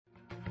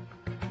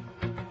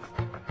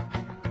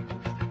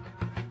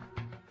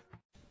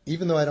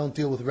even though I don't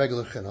deal with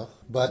regular chinuch,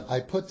 but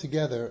I put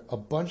together a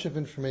bunch of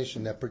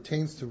information that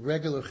pertains to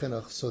regular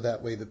chinuch, so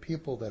that way the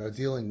people that are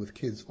dealing with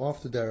kids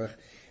off the derech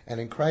and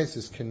in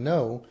crisis can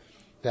know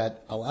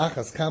that al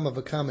achas kama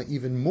v'kama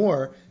even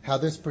more how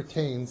this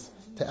pertains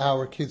to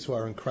our kids who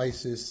are in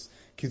crisis,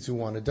 kids who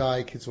want to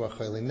die, kids who are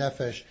chayli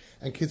nefesh,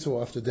 and kids who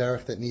are off the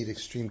derech that need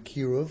extreme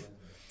kiruv.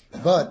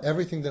 But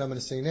everything that I'm going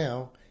to say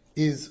now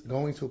is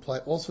going to apply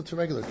also to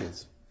regular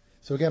kids.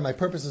 So again, my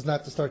purpose is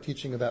not to start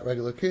teaching about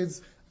regular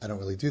kids. I don't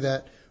really do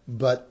that.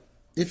 But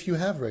if you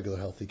have regular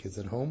healthy kids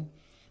at home,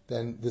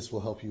 then this will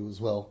help you as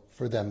well,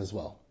 for them as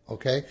well.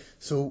 Okay?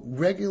 So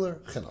regular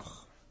chinuch.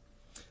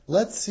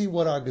 Let's see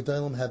what our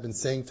Gedolim have been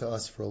saying to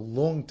us for a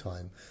long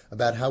time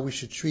about how we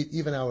should treat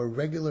even our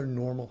regular,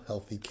 normal,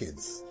 healthy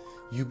kids.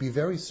 You'd be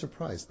very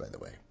surprised, by the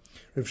way.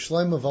 Rav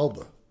Shlomo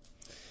Volba,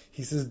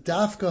 he says,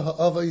 Dafka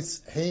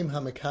ha'avos heim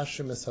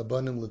ha'mekashrim es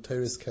habanim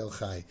l'teiris kel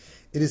chai.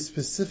 It is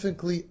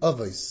specifically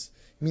avos,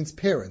 means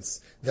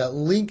parents, that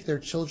link their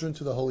children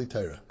to the Holy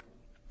Torah.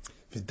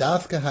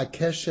 V'dafka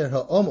ha'kesher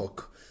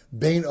ha'omok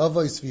bein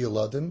avos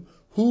v'yoladim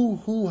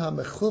hu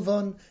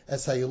ha'mechuvan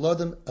es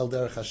ha'yoladim el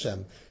derech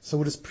Hashem.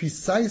 So it is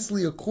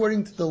precisely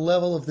according to the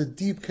level of the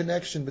deep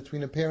connection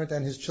between a parent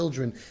and his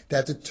children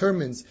that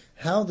determines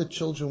how the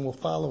children will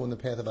follow in the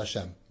path of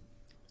Hashem.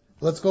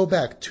 Let's go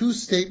back. Two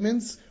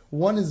statements.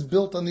 One is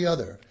built on the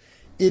other.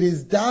 It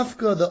is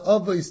dafka the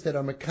avos that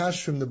are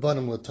mekashrim the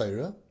banim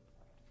l'Torah,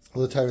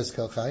 l'Torah's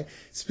kelchai,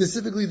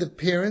 specifically the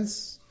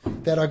parents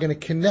that are going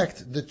to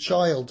connect the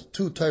child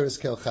to Torah's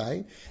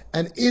kelchai.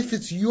 And if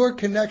it's your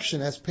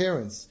connection as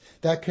parents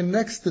that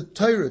connects the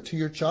Torah to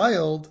your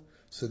child,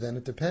 so then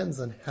it depends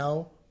on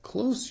how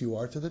close you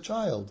are to the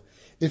child.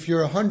 If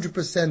you're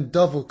 100%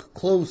 davuk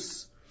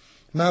close,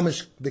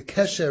 mamish, the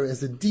kesher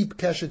is a deep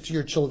kesher to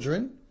your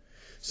children,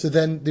 so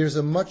then there's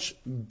a much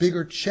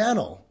bigger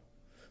channel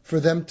for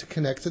them to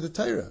connect to the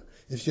Torah.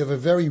 If you have a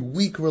very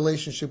weak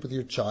relationship with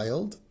your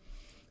child,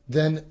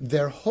 then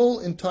their whole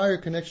entire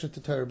connection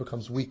to Torah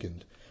becomes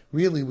weakened.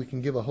 Really, we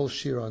can give a whole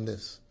shir on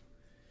this.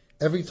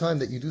 Every time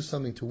that you do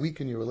something to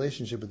weaken your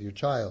relationship with your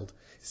child,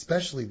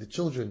 especially the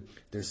children,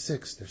 they're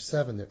 6, they're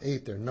 7, they're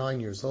 8, they're 9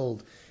 years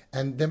old,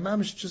 and their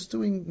mamish just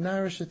doing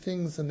narisha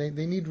things, and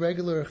they need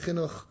regular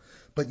chinuch.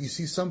 But you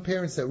see some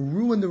parents that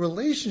ruin the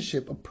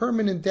relationship, a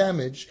permanent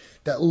damage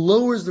that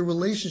lowers the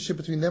relationship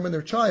between them and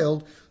their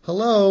child.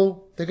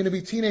 Hello, they're going to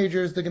be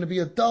teenagers, they're going to be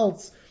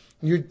adults.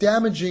 You're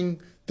damaging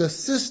the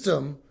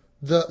system,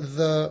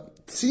 the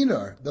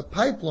tzinar, the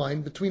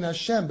pipeline between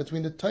Hashem,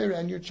 between the Torah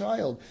and your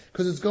child,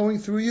 because it's going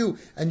through you,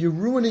 and you're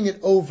ruining it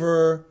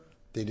over.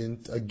 They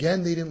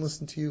didn't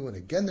listen to you, and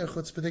again they're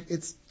chutzpahdik.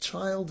 It's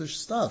childish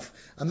stuff.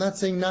 I'm not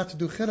saying not to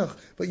do chinuch,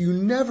 but you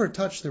never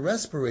touch the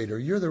respirator.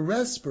 You're the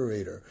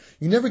respirator.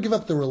 You never give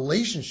up the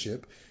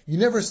relationship. You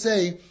never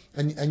say,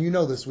 and you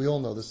know this, we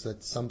all know this,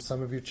 that some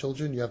of your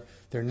children,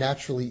 they're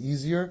naturally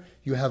easier.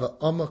 You have a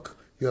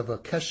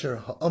kesher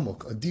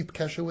ha'amuk, a deep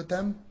kesher with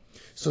them.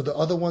 So the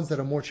other ones that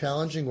are more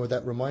challenging, or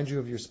that remind you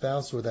of your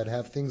spouse, or that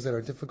have things that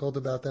are difficult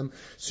about them,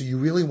 so you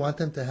really want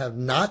them to have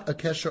not a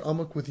kesher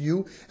amuk with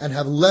you and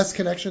have less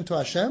connection to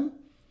Hashem?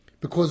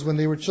 Because when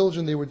they were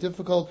children they were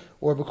difficult,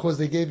 or because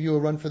they gave you a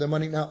run for their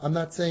money? Now, I'm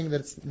not saying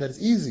that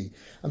it's easy.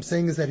 I'm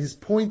saying is that his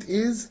point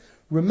is,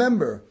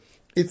 remember,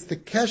 it's the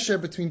kesher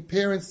between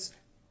parents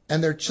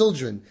and their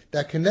children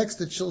that connects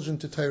the children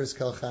to Torah's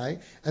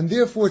kelchai, and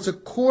therefore it's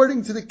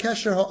according to the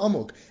kesher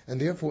ha'amuk,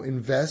 and therefore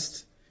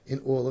invest in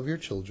all of your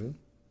children,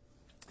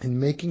 and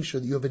making sure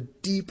that you have a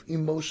deep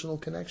emotional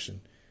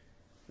connection.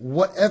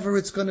 Whatever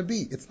it's going to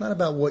be. It's not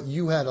about what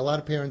you had. A lot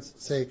of parents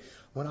say,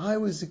 when I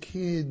was a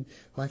kid,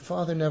 my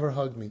father never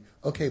hugged me.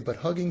 Okay, but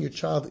hugging your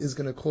child is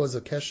going to cause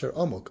a kesher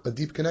amuk, a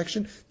deep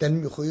connection,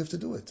 then you have to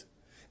do it.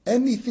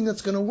 Anything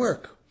that's going to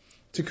work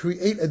to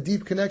create a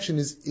deep connection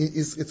is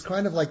it's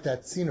kind of like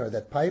that tzinar,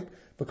 that pipe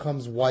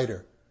becomes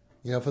wider.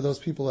 You know, for those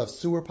people who have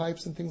sewer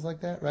pipes and things like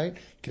that, right? You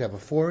could have a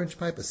 4-inch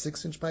pipe, a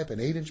 6-inch pipe, an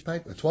 8-inch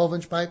pipe, a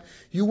 12-inch pipe.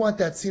 You want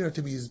that tzinar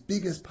to be as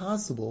big as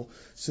possible,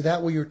 so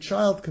that way your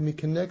child can be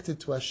connected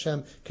to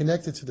Hashem,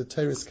 connected to the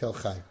Torah's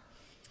kelchai.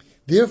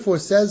 Therefore,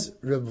 says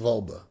Reb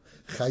Volba,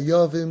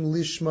 Chayavim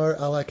lishmar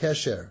ala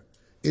kesher.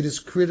 It is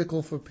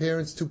critical for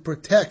parents to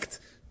protect,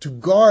 to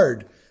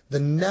guard the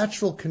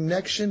natural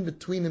connection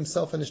between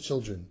himself and his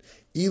children.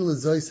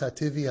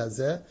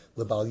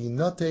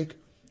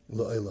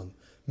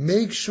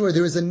 Make sure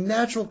there is a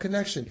natural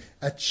connection.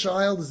 A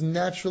child is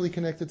naturally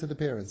connected to the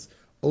parents.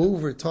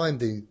 Over time,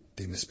 they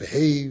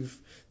misbehave.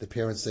 The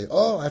parents say,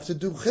 "Oh, I have to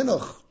do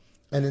chinuch,"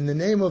 and in the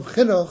name of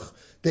chinuch,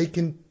 they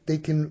can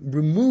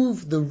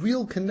remove the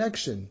real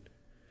connection,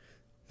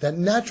 that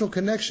natural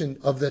connection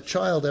of the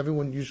child.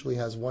 Everyone usually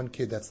has one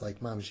kid that's like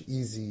mamish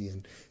easy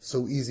and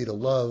so easy to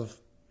love.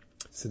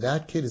 So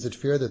that kid, is it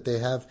fair that they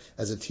have,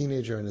 as a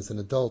teenager and as an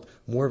adult,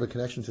 more of a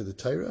connection to the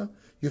Torah?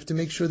 You have to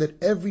make sure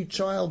that every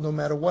child, no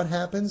matter what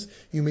happens,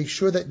 you make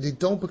sure that they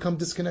don't become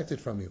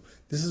disconnected from you.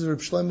 This is Reb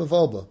Shlomo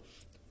Volba.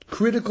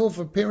 Critical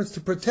for parents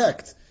to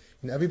protect.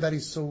 And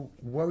everybody's so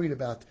worried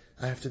about,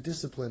 I have to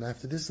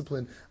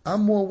discipline.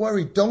 I'm more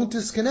worried, don't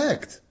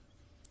disconnect.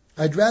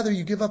 I'd rather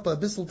you give up a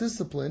abyssal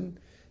discipline,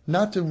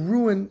 not to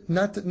ruin,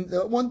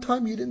 at one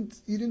time you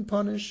didn't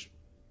punish.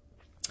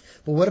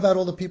 But what about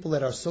all the people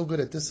that are so good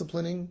at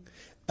disciplining,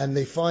 and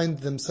they find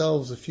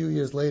themselves a few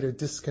years later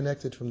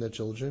disconnected from their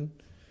children?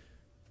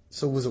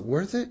 So was it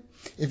worth it?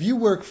 If you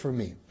work for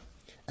me,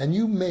 and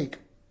you make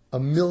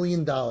 $1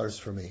 million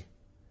for me,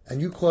 and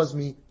you cause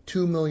me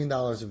 $2 million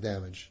of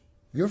damage,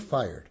 you're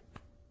fired.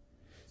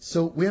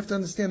 So we have to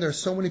understand there are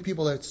so many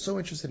people that are so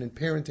interested in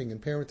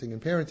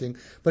parenting,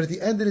 but at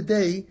the end of the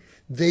day,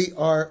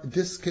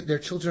 their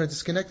children are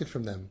disconnected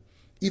from them.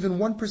 Even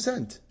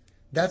 1%.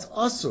 That's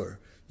asur.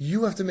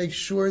 You have to make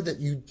sure that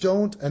you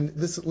don't, and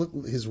this,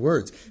 look his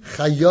words,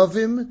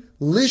 chayavim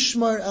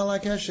lishmar ala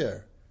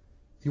kasher.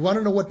 You want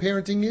to know what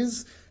parenting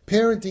is?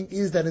 Parenting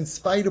is that in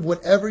spite of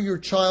whatever your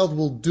child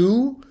will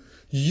do,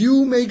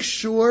 you make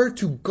sure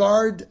to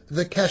guard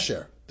the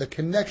kesher, the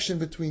connection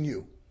between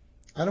you.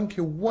 I don't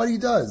care what he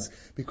does,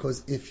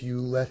 because if you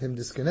let him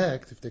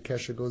disconnect, if the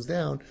kesher goes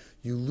down,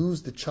 you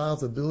lose the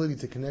child's ability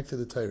to connect to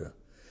the Torah.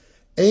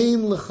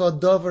 Ein lecha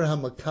davar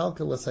hamakalkel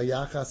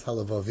lasayachas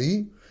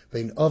halavavi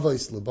bein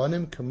avos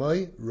lebanim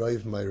kamay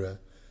roiv meira.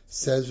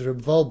 Says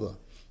Reb Volba,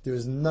 there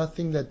is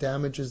nothing that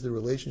damages the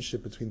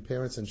relationship between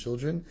parents and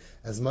children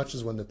as much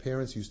as when the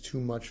parents use too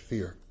much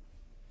fear.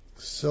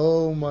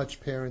 So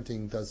much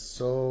parenting does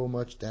so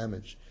much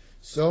damage.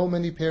 So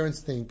many parents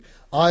think,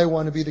 I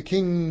want to be the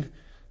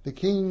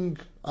king,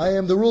 I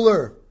am the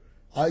ruler,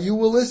 you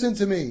will listen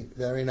to me.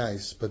 Very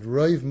nice. But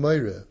roiv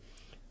meira,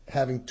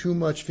 having too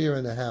much fear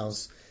in the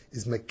house,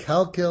 is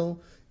mekalkel.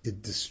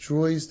 It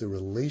destroys the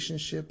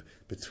relationship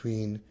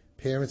between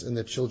parents and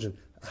their children.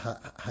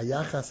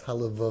 Hayachas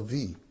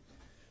halavavi,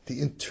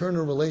 the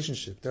internal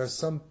relationship. There are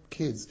some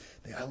kids,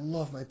 I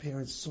love my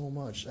parents so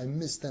much. I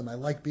miss them. I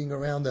like being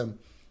around them.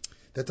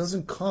 That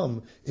doesn't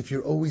come if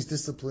you're always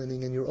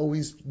disciplining and you're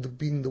always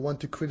being the one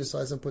to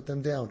criticize and put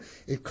them down.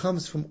 It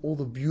comes from all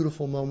the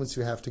beautiful moments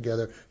you have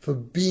together, for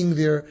being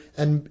there,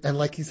 and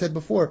like he said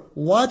before,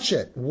 watch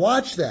it.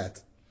 Watch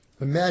that.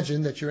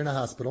 Imagine that you're in a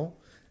hospital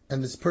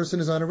and this person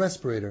is on a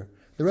respirator.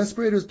 The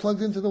respirator is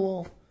plugged into the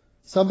wall.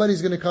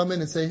 Somebody's going to come in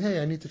and say,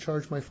 hey, I need to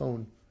charge my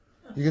phone.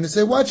 You're going to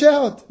say, watch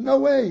out. No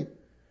way.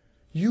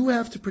 You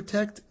have to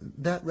protect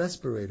that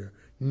respirator.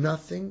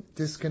 Nothing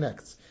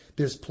disconnects.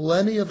 There's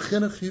plenty of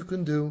chinuch you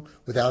can do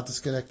without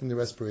disconnecting the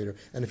respirator.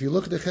 And if you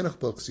look at the chinuch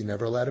books, you're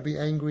never allowed to be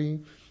angry.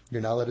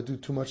 You're not allowed to do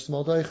too much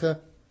small daicha.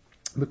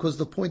 Because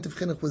the point of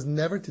chinuch was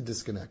never to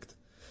disconnect.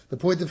 The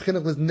point of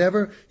chinuch was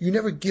you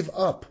never give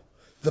up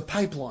the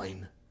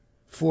pipeline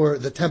for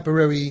the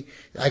temporary,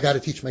 I got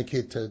to teach my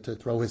kid to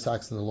throw his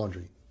socks in the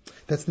laundry.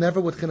 That's never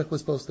what chinuch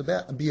was supposed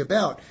to be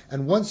about.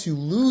 And once you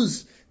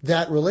lose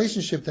that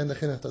relationship, then the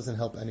chinuch doesn't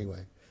help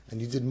anyway. And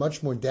you did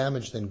much more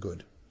damage than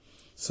good.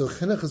 So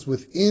chinuch is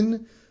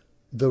within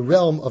the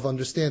realm of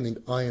understanding,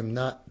 I am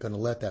not going to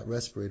let that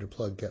respirator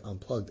plug get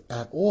unplugged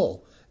at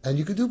all. And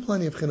you could do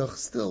plenty of chinuch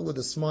still with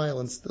a smile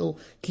and still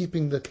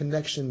keeping the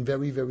connection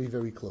very, very,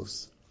 very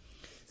close.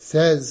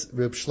 Says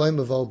Reb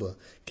Shlomo Volba,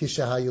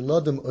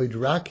 Kishahayilodim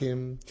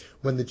oidrakim,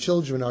 when the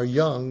children are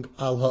young,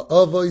 al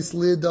ha'avois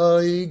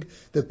lidaig,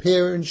 the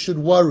parents should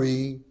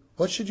worry.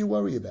 What should you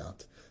worry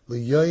about?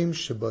 L'yoim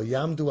sheba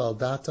yamdu al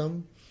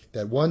datam,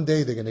 that one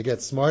day they're going to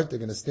get smart, they're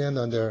going to stand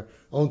on their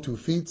own 2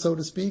 feet, so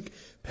to speak.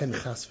 Pen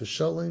chas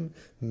v'sholim,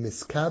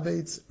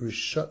 miskabetz,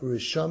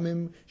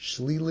 rishamim,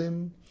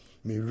 shlilim,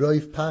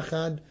 miroiv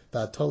pachad,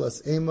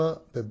 v'atolas ema,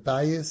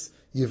 bebayis,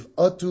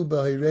 yiv'atu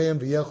b'hireim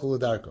v'yechol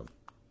l'darkom.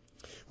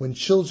 When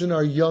children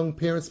are young,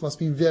 parents must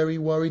be very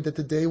worried that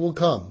the day will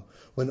come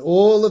when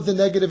all of the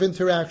negative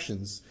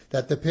interactions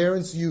that the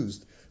parents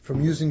used, from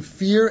using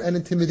fear and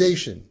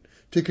intimidation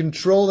to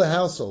control the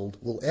household,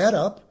 will add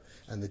up,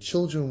 and the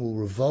children will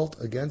revolt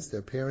against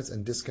their parents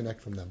and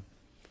disconnect from them.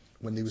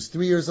 When he was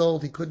 3 years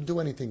old, he couldn't do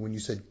anything when you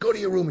said, go to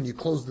your room, and you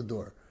closed the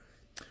door.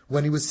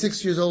 When he was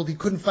 6 years old, he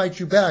couldn't fight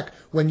you back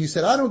when you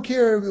said, I don't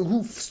care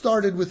who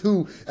started with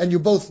who, and you're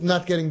both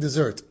not getting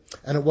dessert,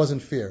 and it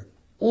wasn't fair.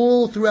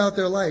 All throughout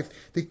their life,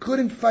 they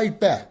couldn't fight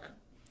back.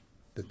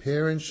 The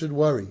parents should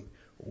worry.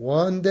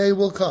 One day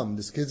will come,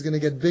 this kid's going to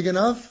get big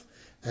enough,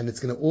 and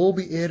it's going to all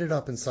be added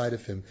up inside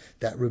of him.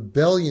 That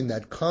rebellion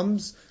that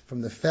comes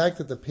from the fact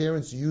that the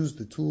parents used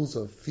the tools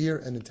of fear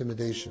and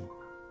intimidation.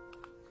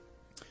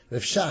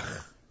 Rav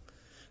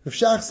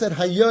Shach said,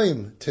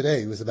 Hayoim,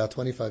 today, it was about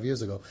 25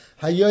 years ago,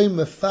 Hayoim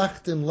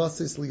mefachtim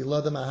lasis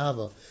li'ladam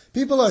ahava.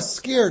 People are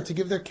scared to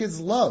give their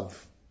kids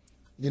love.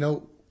 You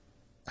know,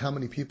 how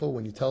many people,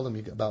 when you tell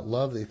them about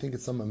love, they think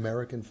it's some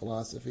American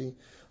philosophy?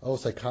 Oh,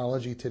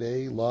 psychology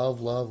today, love,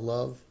 love,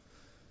 love.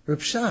 Reb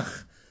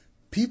Shach,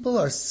 people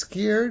are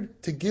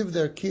scared to give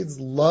their kids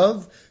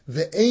love,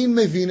 ve'ein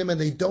mevinim,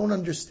 and they don't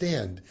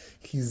understand.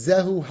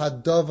 Kizehu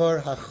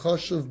hadavar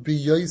hachoshuv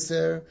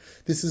biyoser.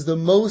 This is the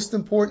most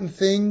important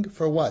thing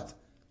for what?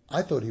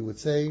 I thought he would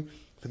say,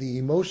 for the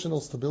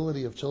emotional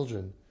stability of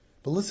children.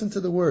 But listen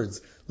to the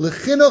words.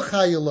 L'chinuch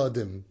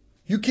hayeladim.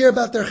 You care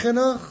about their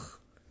chinuch?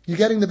 You're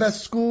getting the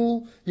best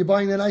school, you're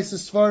buying the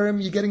nicest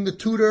svarim, you're getting the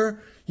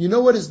tutor. You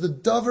know what is the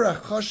davar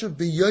achashav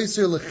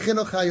b'yoser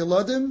lechinuch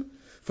hayeladim?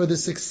 For the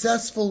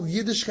successful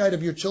Yiddishkeit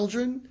of your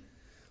children?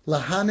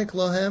 Lahanik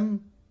lohem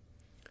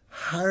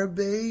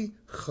harbe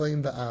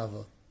choim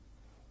ba'ava.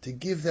 To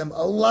give them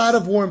a lot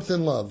of warmth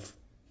and love.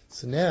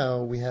 So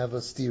now we have a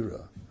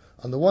stira.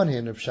 On the one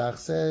hand, Rav Shach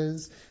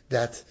says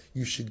that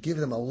you should give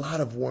them a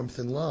lot of warmth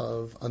and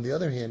love. On the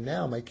other hand,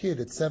 now my kid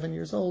at 7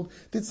 years old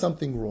did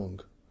something wrong.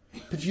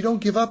 But you don't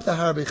give up the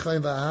harbe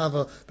choim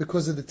ba'ava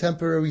because of the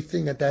temporary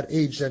thing at that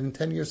age that in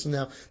 10 years from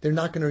now they're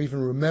not going to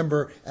even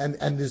remember and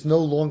there's no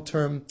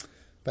long-term.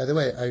 By the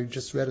way, I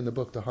just read in the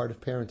book The Heart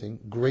of Parenting,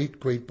 great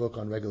book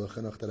on regular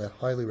chinuch that I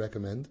highly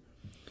recommend,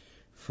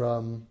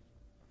 from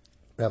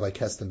Rabbi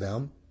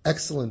Kestenbaum.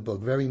 Excellent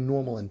book, very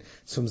normal and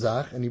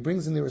tzumzach, and he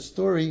brings in there a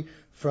story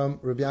from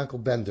Rabbi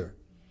Yaakov Bender.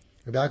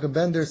 Rabbi Yaakov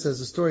Bender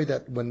says a story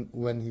that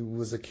when he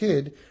was a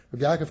kid,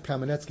 Rabbi Yaakov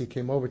Kamenetsky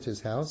came over to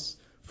his house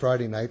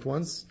Friday night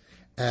once,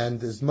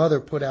 and his mother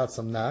put out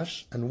some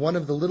nash, and one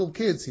of the little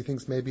kids, he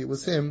thinks maybe it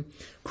was him,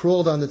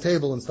 crawled on the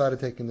table and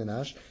started taking the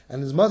nash,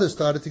 and his mother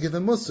started to give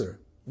him musar,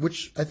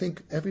 which I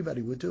think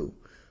everybody would do.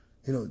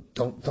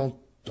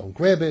 Don't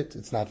grab it,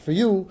 it's not for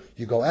you,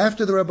 you go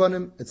after the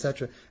Rabbanim,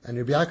 etc. And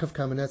Rabbi Yaakov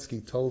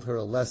Kamenetsky told her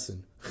a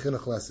lesson,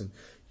 chinuch lesson.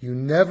 You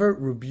never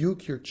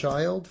rebuke your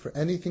child for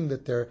anything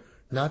that they're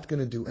not going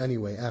to do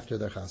anyway after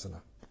their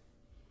chasana.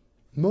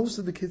 Most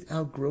of the kids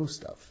outgrow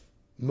stuff.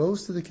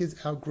 Most of the kids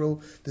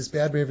outgrow this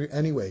bad behavior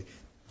anyway.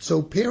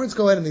 So parents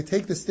go ahead and they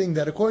take this thing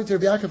that according to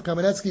Rabbi Yaakov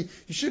Kamenetsky,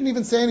 you shouldn't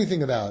even say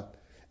anything about.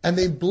 And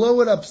they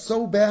blow it up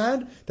so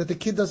bad that the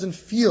kid doesn't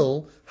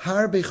feel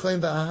har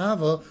bechoim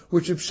va'ahava,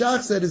 which Reb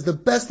Shach said is the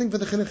best thing for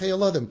the chinuch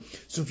hayoladim.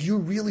 So if you're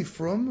really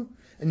frum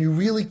and you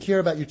really care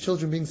about your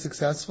children being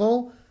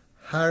successful,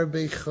 har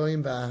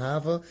bechoim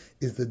va'ahava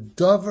is the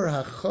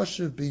davar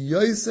hachoshev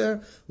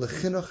b'yoser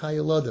lechinuch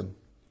hayoladim.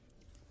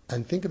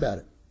 And think about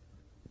it.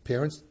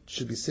 Parents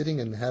should be sitting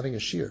and having a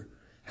shir.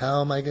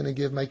 How am I going to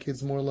give my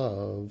kids more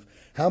love?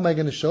 How am I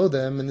going to show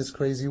them in this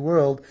crazy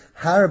world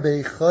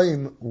harbe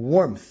chaim,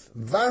 warmth,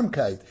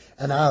 varmkeit,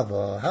 and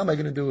ava? How am I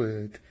going to do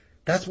it?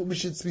 That's what we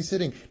should be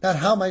sitting. Not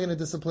how am I going to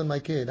discipline my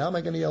kid? How am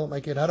I going to yell at my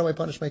kid? How do I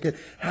punish my kid?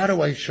 How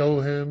do I show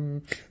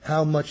him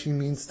how much he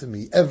means to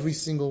me? Every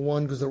single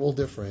one, because they're all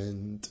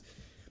different.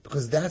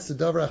 Because that's the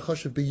davar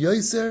achoshev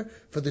b'yoser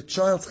for the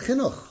child's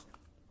chinuch.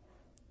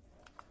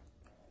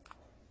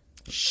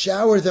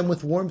 Shower them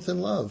with warmth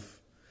and love.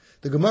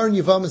 The Gemara in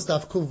Yevamos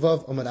Daf Kuv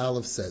Vav Amud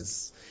Aleph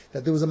says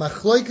that there was a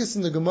machloikus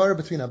in the Gemara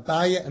between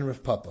Abaye and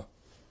Rav Papa.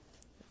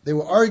 They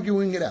were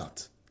arguing it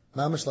out,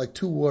 mamash like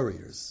two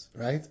warriors,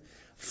 right?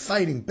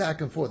 Fighting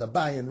back and forth,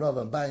 Abaye and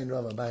Rava, Abaye and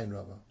Rava, Abaye and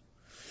Rava.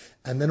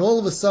 And then all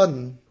of a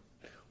sudden,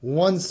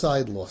 one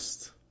side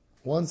lost.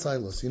 One side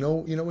lost. You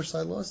know which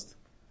side lost?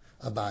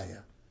 Abaye.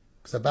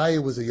 Because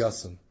Abaye was a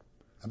yasin.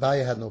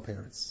 Abaye had no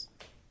parents.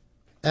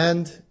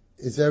 And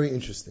it's very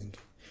interesting.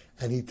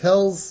 And he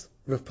tells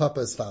Rav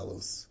Papa as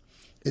follows.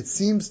 It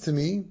seems to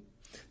me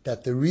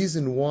that the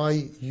reason why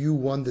you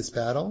won this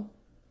battle,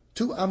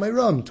 to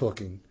Amayra I'm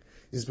talking,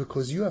 is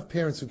because you have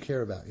parents who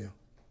care about you.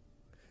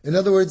 In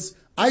other words,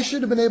 I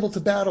should have been able to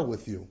battle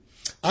with you.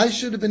 I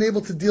should have been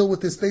able to deal with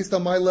this based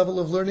on my level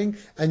of learning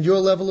and your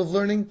level of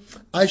learning.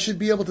 I should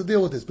be able to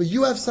deal with this. But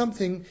you have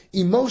something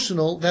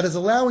emotional that is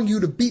allowing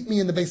you to beat me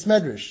in the Beis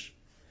Medrash,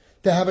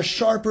 to have a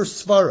sharper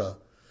svara,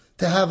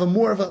 to have a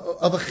more of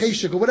a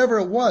cheshik, or whatever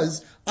it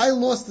was. I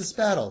lost this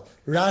battle.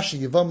 Rashi,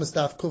 Yevamos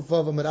Daf Kuv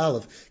Vav Amud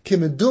Aleph.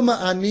 Kimeduma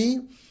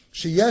ani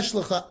sheyesh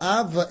lecha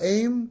av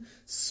va'em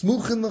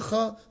smuchin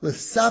lecha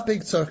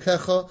lesapek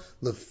tzarchecha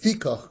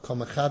lefikach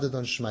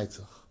kamachadadon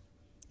shmaitzach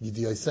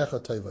yidiyaisecha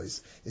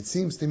toivos. It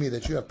seems to me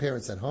that you have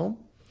parents at home,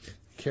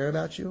 care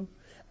about you,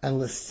 and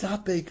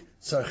lesapek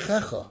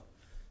tzarchecha,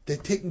 they're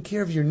taking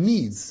care of your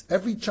needs.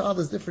 Every child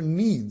has different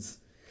needs,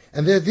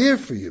 and they're there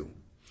for you.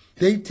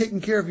 They've taken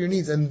care of your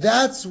needs, and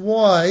that's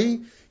why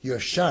you're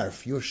sharp,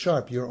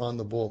 you're on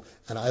the ball,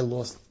 and I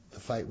lost the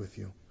fight with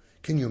you.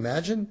 Can you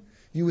imagine?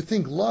 You would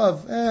think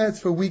love,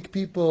 it's for weak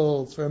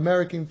people, it's for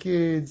American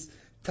kids.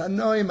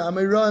 Tanoim,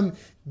 Amiram,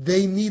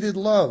 they needed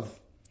love.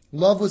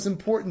 Love was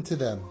important to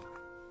them.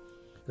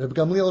 Rabbi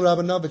Gamliel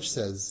Rabinovich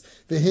says,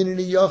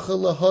 V'hineni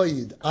yachal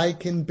lahoyid, I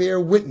can bear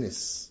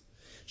witness.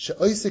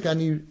 She'oisik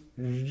ani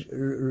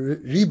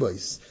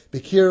ribois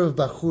b'kirav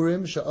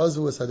bachurim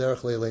she'azu es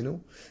haderech leilenu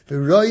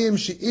v'royim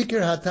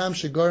she'ikir hatam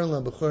shegarin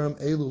la'bachurim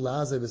elu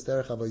la'azeh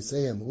v'sterech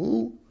avoseim.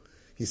 Who?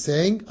 He's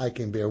saying, I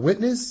can bear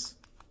witness.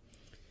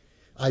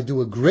 I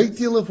do a great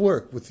deal of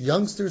work with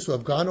youngsters who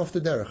have gone off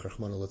the derech,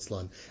 Rachmana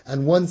litzlan,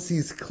 and one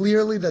sees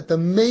clearly that the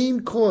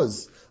main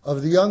cause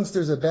of the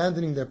youngsters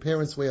abandoning their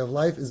parents' way of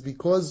life is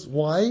because,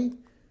 why?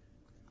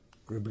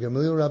 Rabbi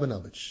Gamliel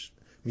Rabinovich.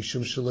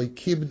 Mishum shaloi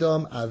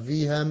kibdam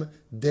avihem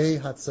dei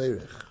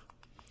hatzorech.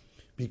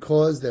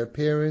 Because their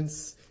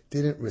parents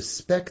didn't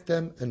respect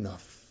them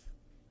enough.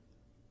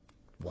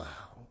 Wow.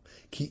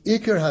 Ki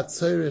ikar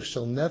hatzorech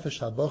shel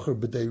nefesh habocher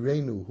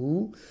b'deireinu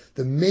hu.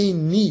 The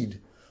main need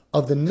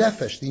of the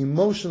nefesh, the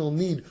emotional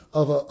need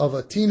of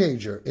a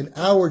teenager in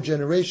our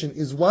generation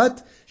is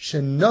what?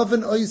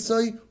 Shenavan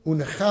oisai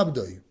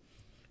unechabdoi.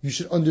 You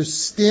should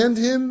understand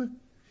him,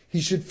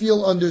 he should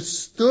feel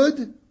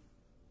understood,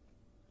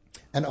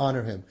 and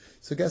honor him.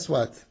 So guess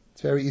what?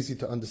 It's very easy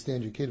to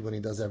understand your kid when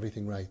he does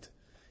everything right.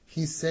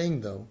 He's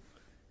saying though,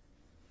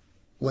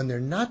 when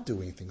they're not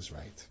doing things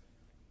right,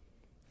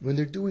 when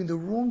they're doing the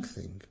wrong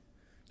thing,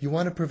 you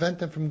want to prevent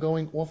them from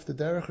going off the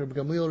derech. Rabbi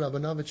Gamliel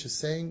Rabinovich is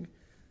saying,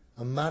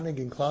 a manig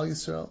in Klal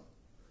Yisrael,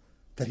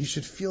 that he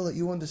should feel that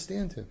you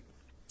understand him.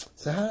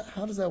 So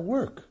how does that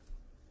work?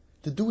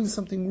 They're doing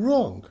something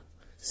wrong.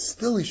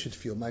 Still he should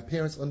feel, my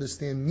parents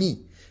understand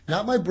me.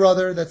 Not my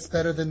brother that's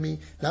better than me.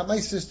 Not my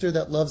sister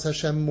that loves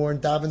Hashem more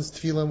and davens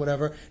tefillah and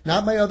whatever.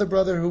 Not my other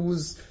brother who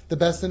was the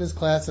best in his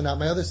class, and not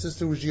my other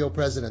sister who was GO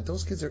president.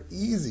 Those kids are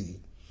easy.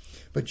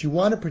 But you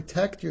want to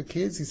protect your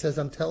kids. He says,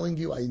 I'm telling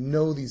you, I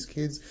know these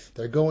kids.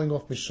 They're going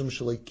off mishum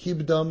shalei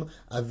kibdam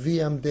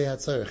aviam de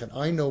hatzarech. And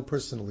I know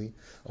personally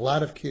a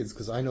lot of kids,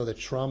 because I know that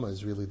trauma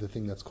is really the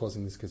thing that's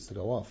causing these kids to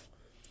go off.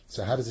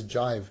 So how does it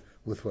jive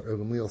with what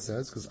Rabbi Gamliel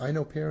says? Because I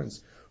know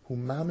parents who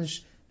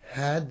mamish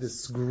had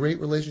this great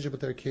relationship with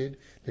their kid.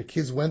 Their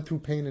kids went through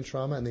pain and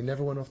trauma, and they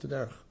never went off the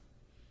derech.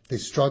 They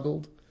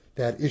struggled.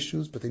 They had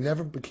issues, but they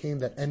never became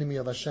that enemy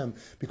of Hashem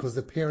because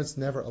the parents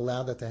never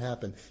allowed that to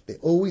happen. They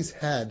always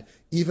had,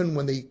 even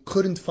when they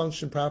couldn't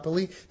function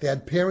properly, they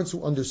had parents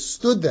who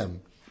understood them,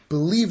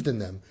 believed in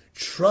them,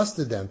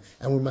 trusted them,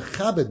 and were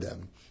mechabed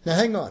them. Now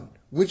hang on,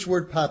 which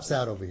word pops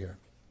out over here?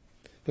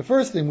 The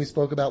first thing we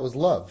spoke about was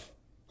love.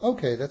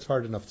 Okay, that's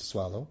hard enough to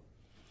swallow.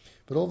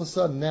 But all of a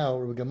sudden now,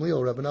 Rabbi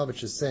Gamliel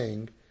Rabinovich is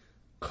saying,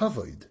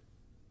 kavod,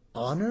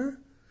 honor?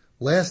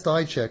 Last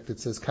I checked, it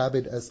says,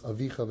 kabed es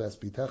avicha ves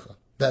bitecha.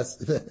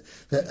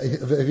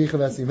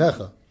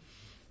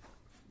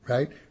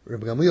 Right?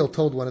 Rabbi Gamliel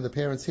told one of the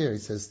parents here, he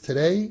says,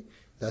 today,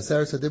 the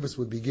Aseret HaDibros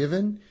would be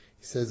given,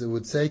 he says it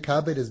would say,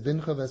 Kabed es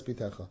bincha ves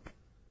bitecha.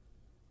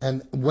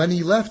 And when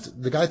he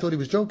left, the guy thought he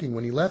was joking.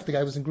 When he left, the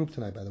guy was in group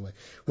tonight, by the way.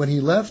 When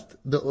he left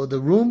the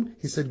room,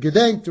 he said,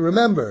 Gedenk, to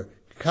remember,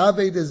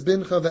 Kabed es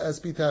bincha ves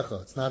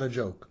bitecha. It's not a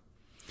joke.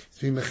 It's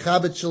to be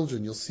mechabed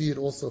children. You'll see it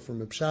also from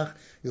Mipshach.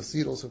 You'll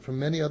see it also from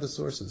many other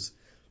sources.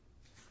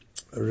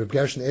 Reb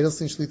Gershon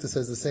Edelstein Shlita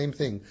says the same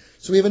thing.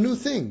 So we have a new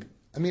thing.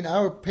 I mean,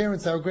 our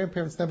parents, our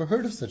grandparents never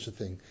heard of such a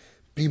thing.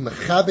 Be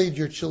mechabed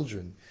your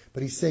children.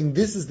 But he's saying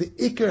this is the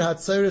ikar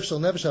hatzarech shel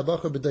nefesh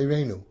habachar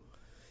b'dayrenu.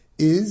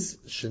 Is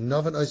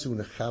shenavan oisu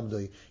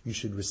nechabdoi. You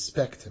should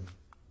respect him.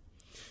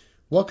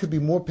 What could be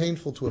more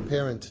painful to a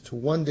parent to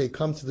one day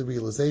come to the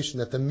realization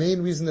that the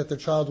main reason that their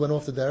child went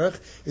off the derech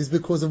is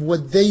because of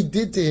what they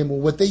did to him or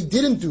what they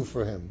didn't do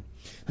for him?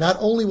 Not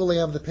only will they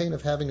have the pain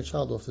of having a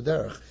child off the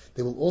derech,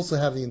 they will also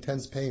have the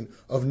intense pain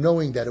of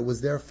knowing that it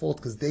was their fault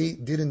because they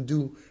didn't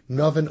do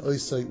navan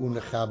oisai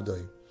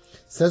unechabdoi.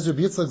 Says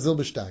Rabbi Yitzchak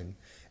Zilberstein,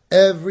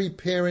 every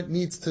parent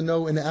needs to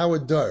know in our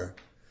dar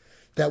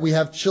that we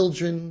have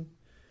children,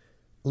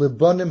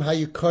 lebanim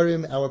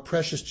hayikarim, our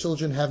precious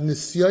children have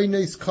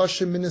nisyonis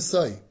kashim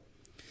minisai.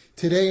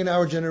 Today in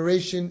our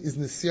generation is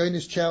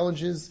nisyonis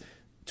challenges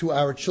to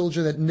our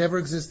children that never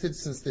existed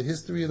since the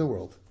history of the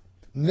world.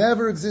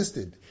 Never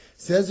existed.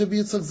 Says Rabbi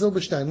Yitzchak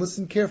Zilberstein,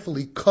 listen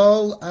carefully,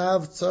 Kol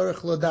av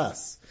tzarech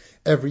ladas.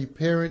 Every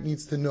parent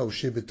needs to know,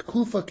 Shebet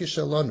kufa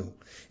kishalanu,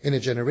 in a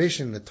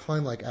generation, in a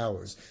time like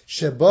ours,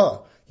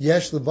 Sheba,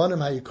 yesh lebanim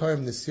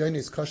hayikarim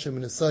nisyonis kashem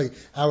minisai,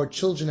 our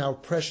children, our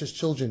precious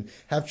children,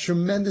 have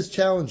tremendous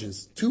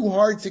challenges, too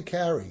hard to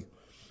carry.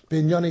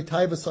 B'inyani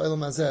taiva so'ilam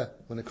hazeh,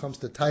 when it comes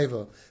to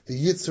taiva, the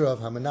yitzra of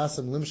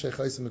hamanasam limshei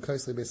chaysim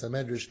mekaisli beis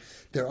hamedrash,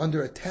 they're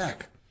under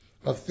attack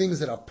of things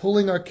that are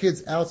pulling our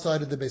kids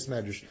outside of the Beis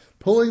Medrash,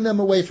 pulling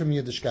them away from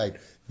Yiddishkeit.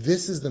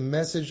 This is the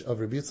message of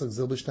Rabbi Yitzchak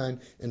Zilberstein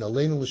in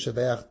Aleinu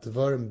L'Shabeach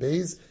Devarim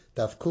Beis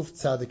Daf Kuf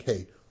Tzadik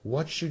Hey.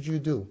 What should you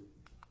do?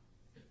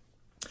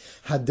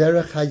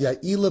 Haderech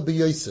haya'ila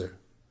b'yoser.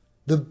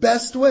 The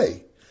best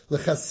way,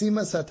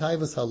 l'chasimas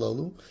ha'taivas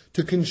halalu,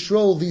 to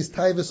control these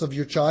taivas of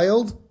your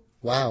child.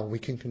 Wow, we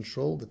can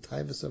control the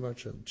taivas of our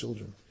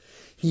children.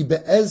 He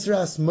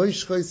be'ezras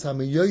moishchois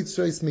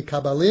ha'meyotzrois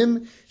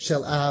mikabalim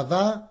shel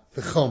ahava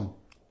v'chom.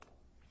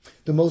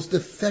 The most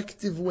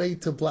effective way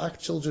to block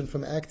children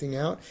from acting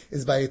out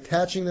is by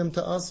attaching them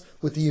to us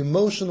with the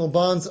emotional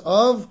bonds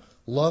of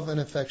love and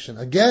affection.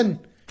 Again,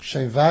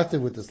 shayvate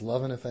with this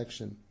love and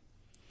affection.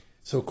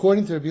 So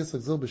according to Rabbi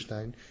Yitzchak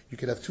Zilberstein, you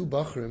could have two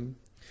bachrim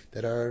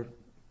that are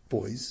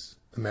boys,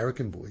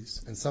 American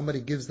boys, and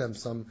somebody gives them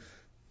some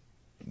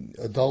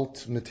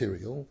adult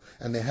material,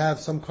 and they have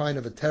some kind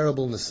of a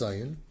terrible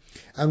nisayon,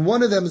 and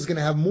one of them is going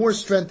to have more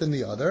strength than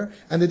the other,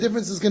 and the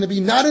difference is going to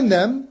be not in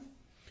them,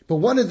 but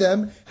one of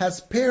them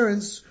has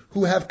parents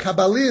who have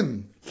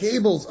kabalim,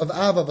 cables of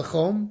ava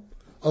v'chom,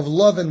 of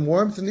love and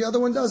warmth, and the other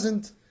one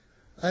doesn't.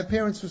 I have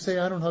parents who say,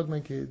 I don't hug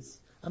my kids.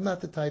 I'm not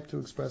the type to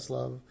express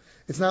love.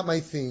 It's not my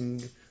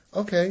thing.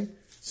 Okay,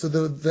 so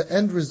the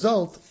end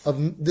result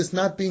of this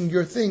not being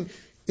your thing,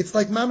 it's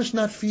like mamish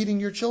not feeding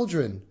your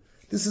children.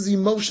 This is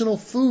emotional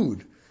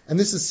food. And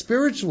this is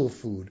spiritual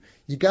food.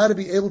 You got to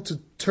be able to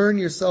turn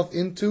yourself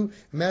into,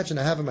 imagine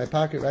I have in my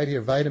pocket right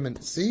here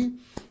vitamin C.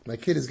 My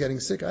kid is getting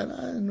sick. I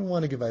don't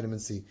want to give vitamin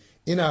C.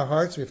 In our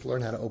hearts, we have to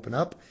learn how to open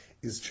up.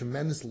 Is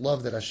tremendous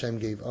love that Hashem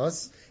gave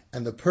us.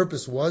 And the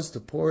purpose was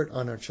to pour it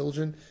on our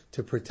children,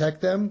 to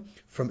protect them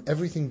from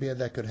everything bad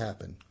that could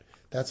happen.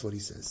 That's what he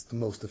says. The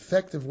most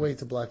effective way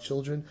to block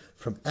children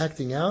from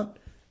acting out.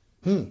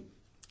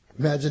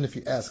 Imagine if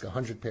you ask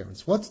 100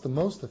 parents, what's the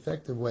most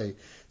effective way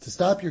to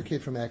stop your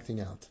kid from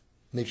acting out?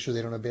 Make sure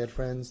they don't have bad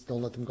friends.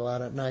 Don't let them go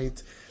out at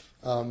night.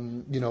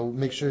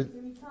 Make sure.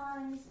 3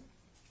 times.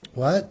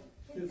 What?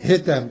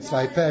 Hit them.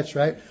 Zwei fetch,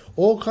 right?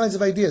 All kinds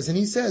of ideas. And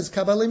he says,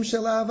 Kabalim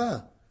shel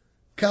ahava.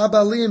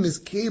 Kabalim is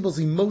cables,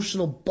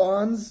 emotional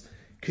bonds.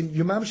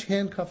 You're mamish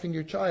handcuffing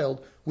your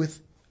child with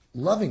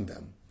loving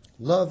them.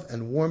 Love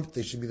and warmth,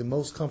 they should be the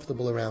most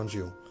comfortable around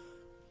you.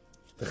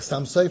 The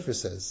Chassam Sofer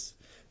says,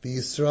 "Be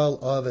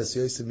Yisrael aves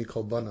Yosef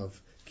mikol banav,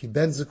 ki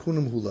ben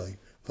zakunim hulai,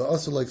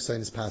 va'asu like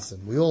ksainis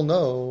pasim." We all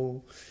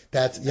know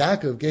that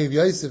Yaakov gave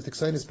Yosef the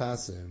ksainis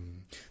pasim.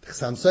 The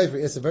Chassam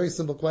Sofer asks a very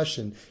simple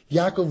question.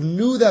 Yaakov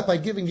knew that by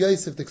giving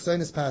Yosef the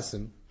ksainis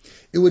pasim,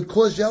 it would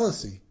cause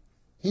jealousy.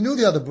 He knew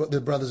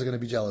the brothers are going to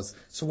be jealous.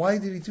 So why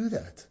did he do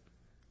that?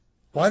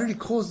 Why did he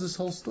cause this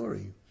whole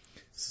story?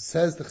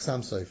 Says the Chassam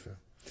Sofer.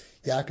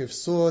 Yaakov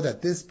saw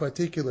that this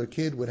particular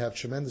kid would have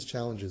tremendous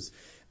challenges,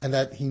 and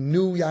that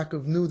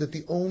Yaakov knew that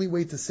the only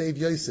way to save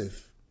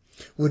Yosef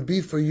would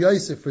be for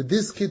Yosef, for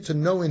this kid to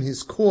know in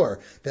his core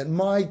that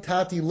my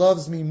tati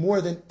loves me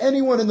more than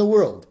anyone in the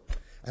world.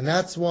 And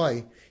that's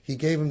why he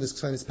gave him this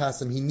ksainis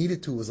pasim. He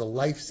needed to. It was a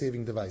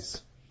life-saving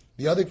device.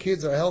 The other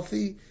kids are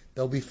healthy,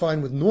 they'll be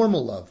fine with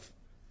normal love.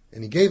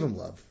 And he gave him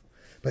love.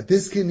 But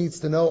this kid needs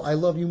to know, I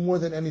love you more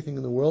than anything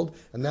in the world,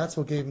 and that's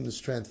what gave him the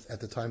strength at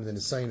the time of the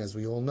Nisayin, as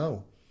we all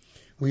know.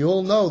 We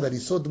all know that he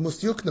saw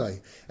D'mus Yuknai.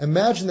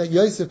 Imagine that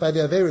Yosef by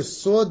the Averis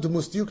saw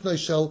D'mus Yuknai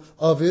Shel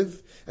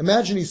Aviv.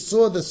 Imagine he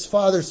saw this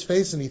father's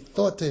face and he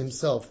thought to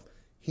himself,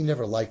 he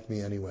never liked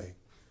me anyway.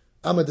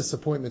 I'm a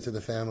disappointment to the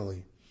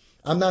family.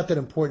 I'm not that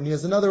important. He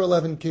has another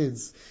 11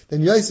 kids.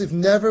 Then Yosef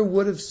never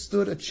would have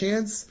stood a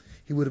chance.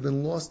 He would have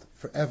been lost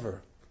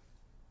forever.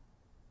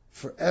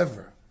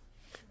 Forever.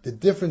 The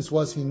difference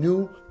was he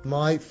knew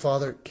my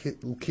father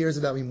cares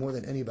about me more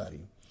than anybody.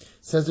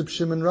 Says Reb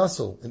Shimon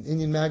Russell in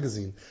Indian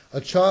Magazine,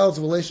 a child's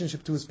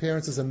relationship to his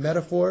parents is a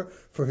metaphor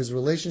for his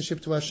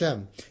relationship to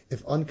Hashem.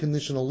 If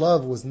unconditional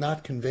love was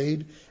not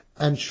conveyed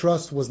and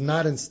trust was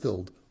not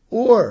instilled,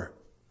 or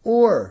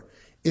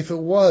if it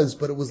was,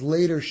 but it was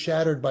later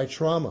shattered by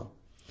trauma,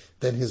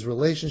 then his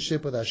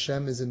relationship with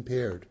Hashem is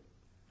impaired.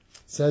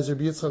 Says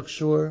Rabbi Yitzchak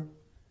Shur,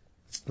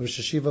 Rosh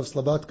Hashiva of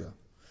Slobodka,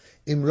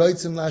 Im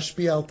roitzim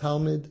lashpi al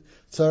Talmud,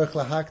 tzarech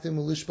lahaktim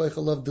ulishpoich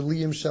alav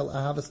deliyim shel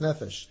ahavas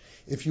nefesh.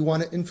 If you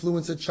want to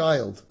influence a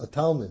child, a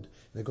Talmud,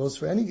 and it goes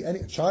for any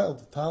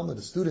child, a Talmud,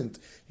 a student,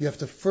 you have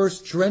to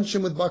first drench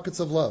him with buckets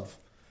of love.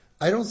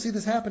 I don't see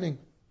this happening.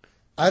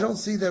 I don't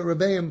see that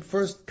Rebbeim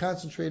first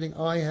concentrating,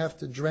 I have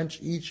to drench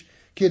each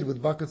kid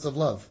with buckets of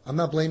love. I'm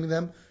not blaming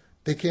them.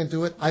 They can't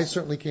do it. I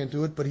certainly can't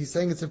do it. But he's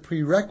saying it's a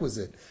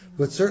prerequisite.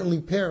 But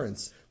certainly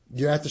parents,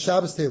 you're at the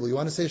Shabbos table. You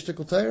want to say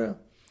Shtikl Torah?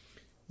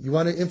 You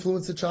want to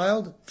influence a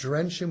child?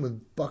 Drench him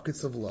with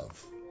buckets of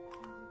love.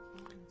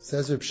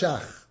 Says Reb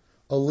Shach,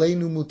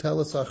 Oleinu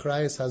mutelas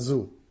achrayas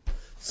hazu.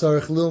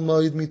 Tzarech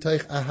lilmoid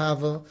mitoich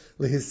ahava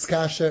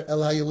lehiskasher el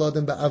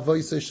hayilodem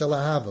ba'avoisei shel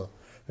ahava.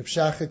 Reb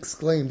Shach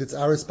exclaimed, it's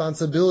our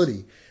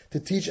responsibility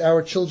to teach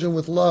our children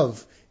with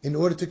love in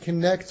order to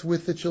connect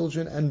with the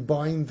children and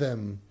bind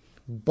them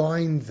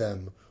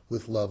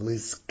with love.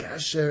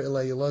 Lehiskasher el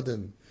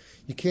hayilodem.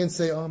 You can't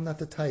say, I'm not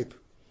the type.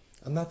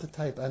 I'm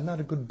not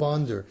a good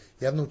bonder.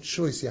 You have no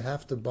choice. You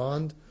have to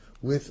bond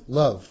with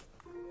love.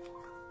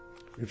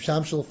 Reb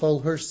Shamshel Fol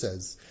Hirsch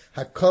says,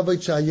 "Hakavod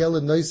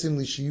shayeled noisim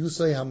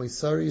lishiyusay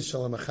hamisari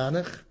shel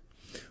hamachanech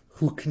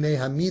hu knei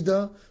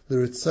hamida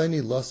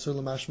l'ritzoni loser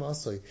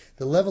l'mashmasay."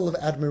 The level of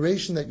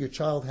admiration that your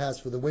child has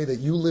for the way that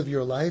you live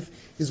your life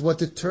is what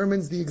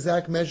determines the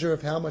exact measure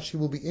of how much he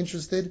will be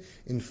interested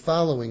in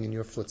following in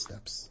your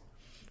footsteps.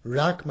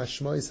 Rak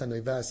mashmois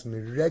hanoivas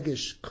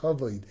miregish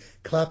kavod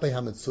klapei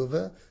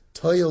hamitzuvah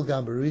toil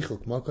gam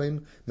berichuk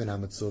mokoim min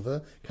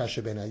hamitzuvah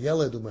kasher ben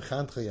hayeled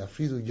umechancha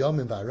yafridu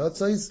yomim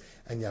va'arotzos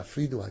and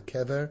yafridu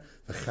hakever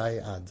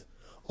v'chay ad.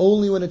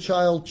 Only when a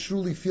child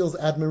truly feels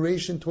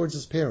admiration towards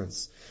his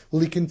parents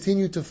will he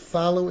continue to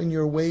follow in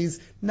your ways,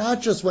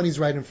 not just when he's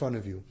right in front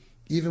of you,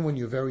 even when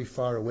you're very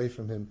far away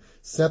from him,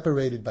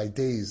 separated by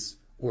days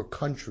or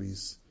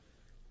countries,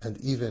 and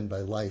even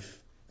by life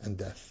and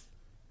death.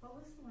 What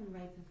was the one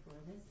right before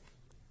this?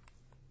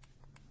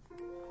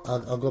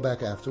 I'll go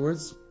back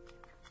afterwards.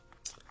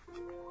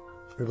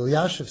 Rabbi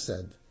Elyashiv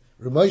said,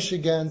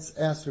 Ramosha Gantz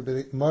asked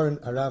Rabbi Maran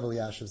Arav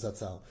Elyashiv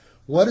Zatzal,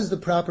 what is the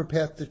proper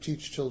path to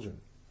teach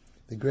children?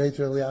 The great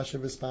Rabbi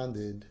Elyashiv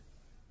responded,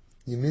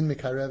 Yimin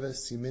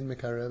mekareves, Yimin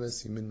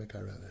mekareves, Yimin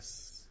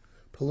mekareves.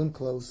 Pull him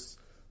close,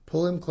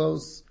 pull him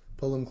close,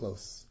 pull him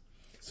close.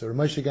 So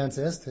Ramosha Gantz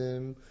asked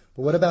him,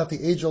 but what about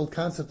the age-old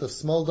concept of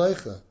small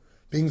doicha,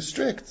 being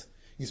strict?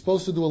 You're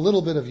supposed to do a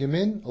little bit of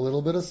yamin, a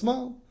little bit of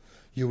smal.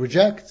 You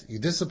reject, you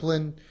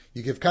discipline,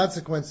 you give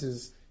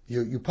consequences,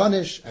 you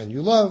punish, and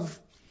you love.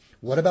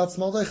 What about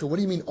smal deicha? What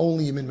do you mean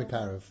only yamin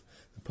mekarev?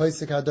 The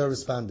Pesach Hadar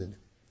responded,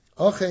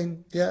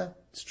 Ochen, yeah,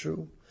 it's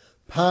true.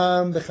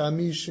 Pam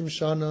b'chamishim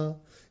shana,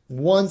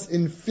 once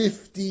in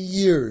 50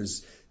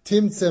 years,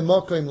 timtze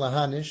mokoim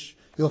lahanish,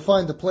 you'll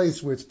find a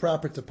place where it's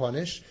proper to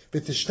punish,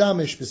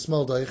 v'tishtamish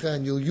b'smal deicha,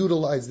 and you'll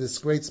utilize this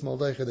great smal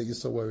deicha that you're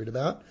so worried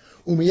about.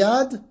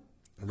 Umiyad,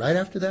 right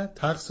after that,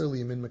 tachser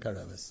liyamin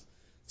mekareves. As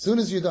soon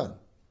as you're done,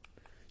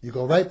 you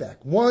go right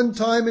back. One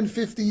time in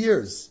 50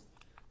 years,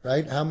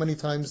 right? How many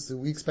times do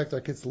we expect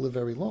our kids to live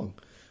very long?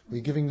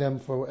 We're giving them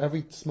for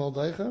every small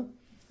daicha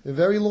a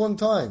very long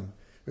time.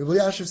 Rabbi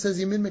Yashiv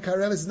says Yamin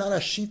Mekarev is not a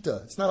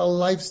shita, it's not a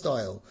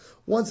lifestyle.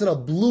 Once in a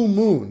blue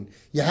moon,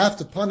 you have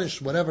to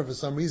punish whatever for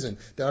some reason.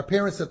 There are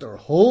parents that their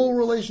whole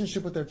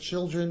relationship with their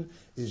children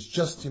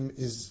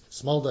is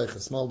small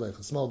daicha, small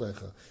daicha, small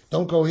daicha.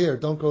 Don't go here,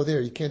 don't go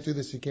there, you can't do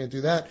this, you can't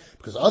do that,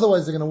 because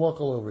otherwise they're going to walk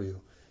all over you.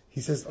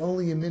 He says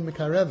only Yamin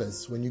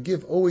Mekareves. When you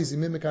give always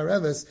Yamin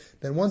Mekareves,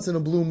 then once in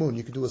a blue moon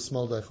you can do a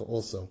small daicha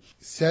also.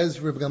 Says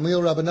Reb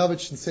Gamliel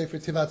Rabinovich in Sefer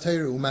Tivat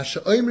Torah,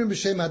 Umasha Oimrim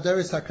b'Shem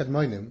Hadaris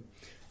HaKadmonim.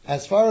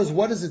 As far as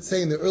what does it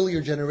say in the earlier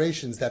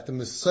generations that the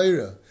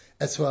Messiah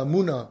Esva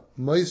Amuna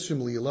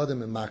Moisrim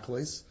Li'Yeladim and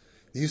Makles,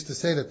 they used to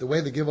say that the way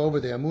they give over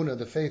the Amuna,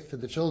 the faith to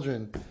the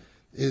children,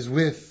 is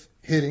with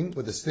hitting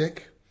with a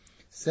stick.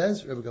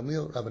 Says Reb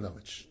Gamliel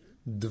Rabinovich,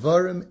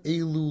 Dvarim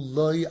Elu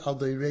Loi Al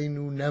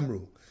Deirenu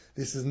Nemru.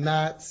 This is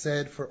not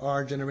said for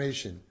our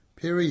generation.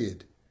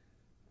 Period.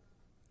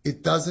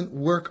 It doesn't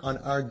work on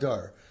our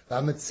dar. The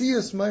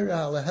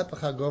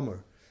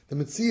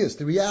Metzias,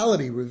 the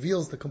reality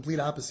reveals the complete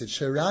opposite.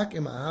 Sherak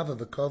im ahava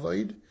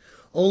v'kavod.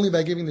 Only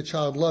by giving the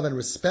child love and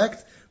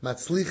respect,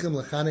 matzlichim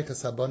lechanek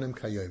hasabonim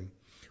kayom.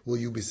 Will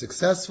you be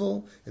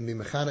successful and be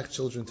mechanech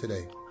children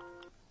today?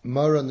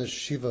 Mara on the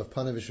Shiva of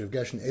Panovich Rav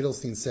Gershon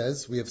Edelstein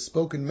says, we have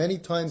spoken many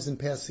times in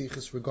past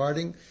sichos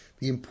regarding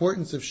the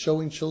importance of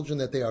showing children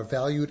that they are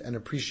valued and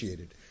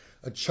appreciated.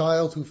 A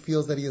child who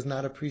feels that he is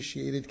not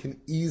appreciated can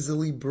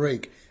easily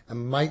break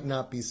and might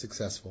not be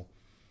successful.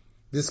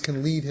 This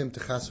can lead him to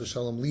chas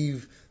v'shalom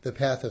leave the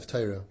path of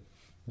Torah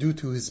due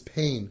to his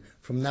pain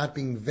from not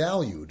being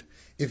valued.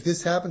 If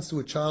this happens to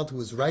a child who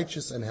is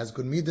righteous and has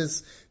good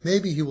midas,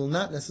 maybe he will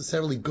not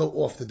necessarily go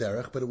off the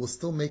derech, but it will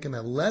still make him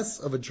have less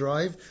of a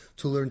drive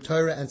to learn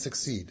Torah and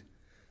succeed.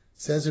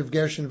 Says Rav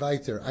Gershon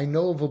Weiter, I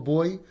know of a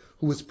boy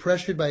who was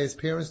pressured by his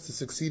parents to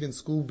succeed in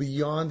school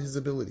beyond his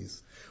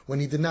abilities.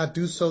 When he did not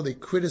do so, they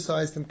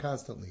criticized him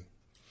constantly.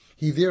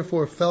 He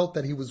therefore felt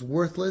that he was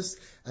worthless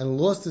and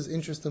lost his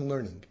interest in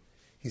learning.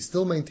 He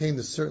still maintained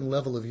a certain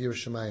level of Yirah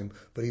Shamayim,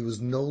 but he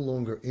was no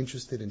longer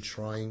interested in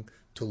trying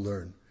to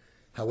learn.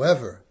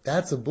 However,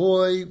 that's a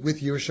boy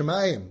with Yirah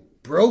Shamayim,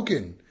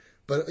 broken.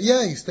 But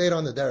yeah, he stayed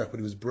on the derech, but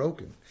he was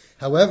broken.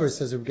 However,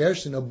 says Reb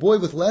Gershon, a boy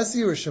with less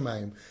Yirah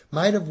Shamayim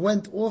might have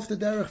went off the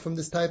derech from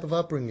this type of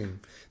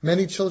upbringing.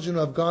 Many children who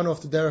have gone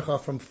off the derech are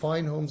from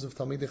fine homes of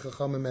Talmidei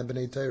Chachamim and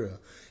Bnei Torah.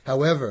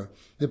 However,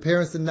 the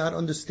parents did not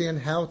understand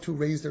how to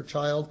raise their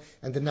child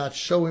and did not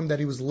show him that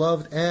he was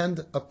loved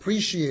and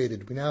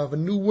appreciated. We now have a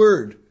new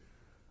word.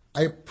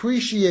 I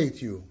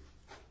appreciate you.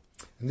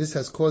 And this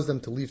has caused them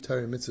to leave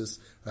Torah mitzvahs,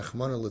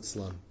 Rachmana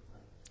litzlan.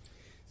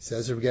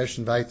 Says Rav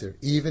Gershon Weiter,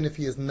 even if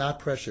he is not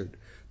pressured,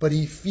 but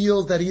he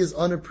feels that he is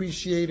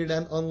unappreciated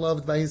and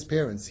unloved by his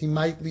parents, he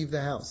might leave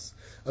the house.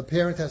 A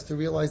parent has to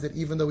realize that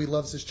even though he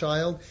loves his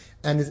child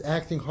and is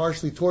acting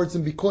harshly towards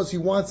him because he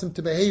wants him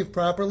to behave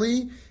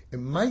properly, it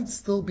might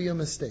still be a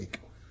mistake.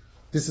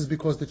 This is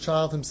because the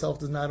child himself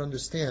does not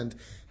understand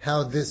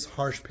how this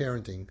harsh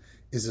parenting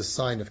is a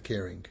sign of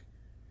caring.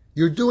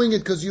 You're doing it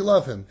because you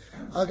love him.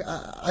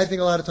 I think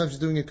a lot of times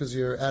you're doing it because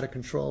you're out of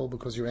control,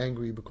 because you're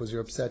angry, because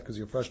you're upset, because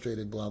you're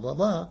frustrated, blah, blah,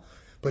 blah.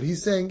 But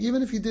he's saying,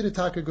 even if you did it,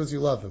 Taka, because you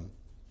love him,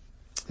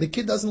 the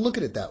kid doesn't look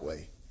at it that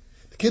way.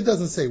 The kid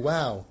doesn't say,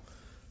 wow,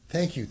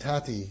 thank you,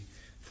 Tati,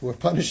 for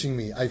punishing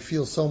me. I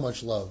feel so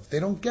much love. They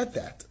don't get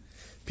that.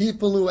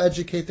 People who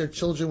educate their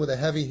children with a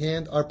heavy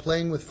hand are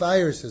playing with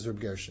fire, says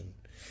Reb Gershon.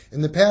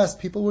 In the past,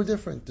 people were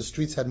different. The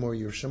streets had more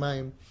Yirah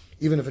Shamayim.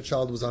 Even if a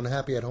child was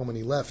unhappy at home and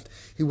he left,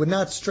 he would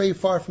not stray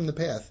far from the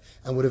path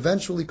and would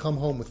eventually come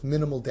home with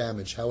minimal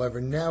damage. However,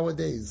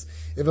 nowadays,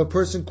 if a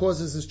person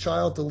causes his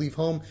child to leave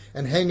home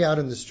and hang out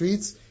in the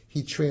streets,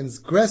 he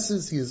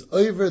transgresses, he is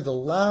over the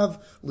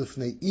lav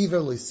lifnei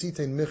iver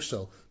leisitein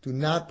michshel. Do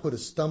not put a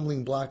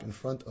stumbling block in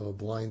front of a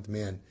blind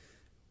man.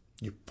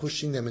 You're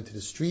pushing them into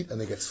the street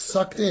and they get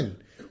sucked in.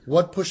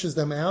 What pushes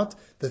them out?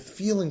 The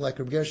feeling, like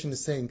Reb Gershon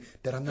is saying,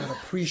 that I'm not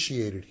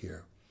appreciated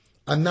here.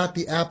 I'm not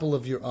the apple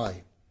of your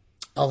eye.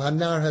 Al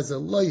Hanar has a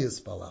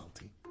loyis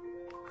balalti.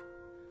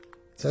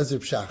 Says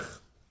Reb Shach.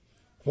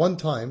 One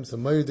time, it's a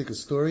Mayurdik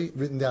story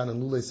written down in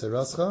Lulei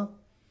Serascha,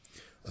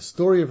 a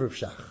story of Reb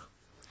Shach.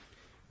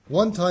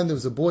 One time there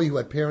was a boy who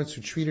had parents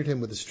who treated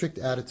him with a strict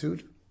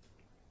attitude,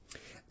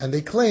 and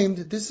they claimed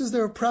this is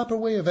their proper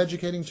way of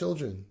educating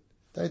children.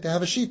 They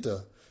have a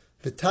shita.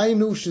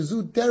 V'taynu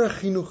shizu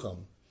derech chinucham.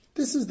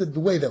 This is the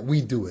way that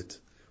we do it.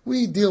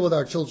 We deal with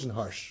our children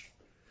harsh.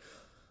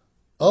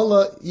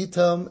 Allah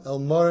itam el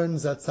morin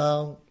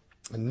zatzal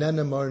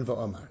nene morin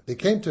va'omar. They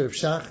came to Rav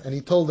Shach and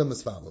he told them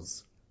as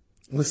follows.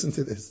 Listen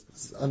to this.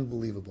 This is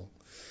unbelievable.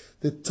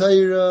 The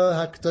Torah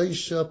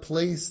HaKadoshah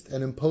placed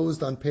and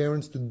imposed on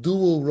parents the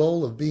dual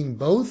role of being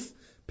both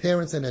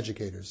parents and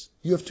educators.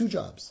 You have two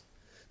jobs.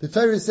 The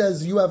Torah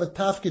says you have a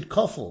tafkid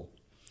kafel,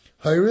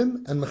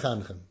 Hirim and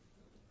Mechanchem.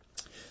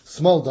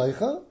 Small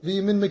daicha,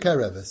 v'yimin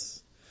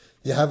mekareves.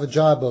 You have a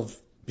job of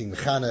being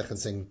mechanech and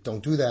saying,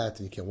 don't do that,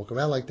 and you can't walk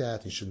around like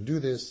that, you shouldn't do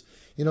this.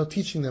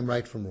 Teaching them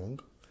right from wrong,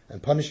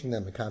 and punishing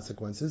them with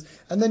consequences.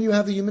 And then you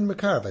have the yimin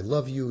mekarev. I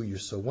love you, you're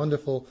so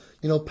wonderful.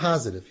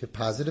 Positive. You have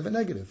positive and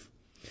negative.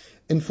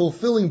 In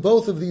fulfilling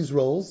both of these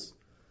roles,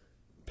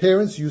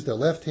 parents use their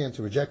left hand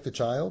to reject the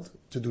child,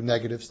 to do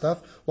negative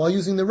stuff, while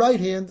using the right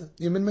hand,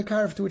 Yamin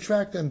Makarev, to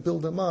attract them,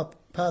 build them up,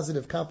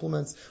 positive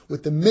compliments,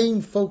 with the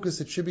main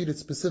focus attributed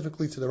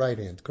specifically to the right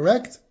hand.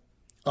 Correct?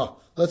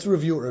 Let's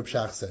review what Reb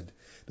Shach said.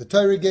 The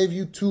Torah gave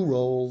you two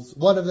roles.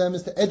 One of them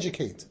is to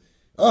educate.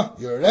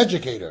 You're an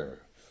educator.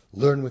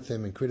 Learn with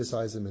him and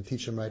criticize him and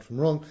teach him right from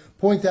wrong.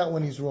 Point out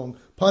when he's wrong.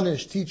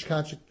 Punish, teach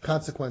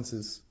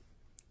consequences.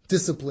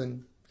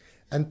 Discipline.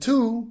 And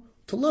two,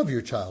 to love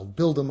your child,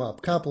 build him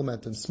up,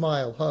 compliment him,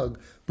 smile, hug,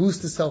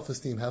 boost his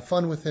self-esteem, have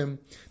fun with him.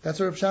 That's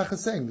what Rav Shach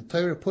is saying. The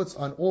Torah puts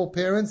on all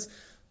parents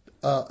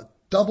a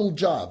double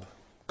job,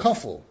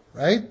 kafel,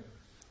 right?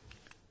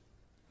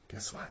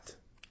 Guess what?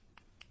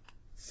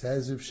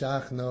 Says Rav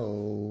Shach,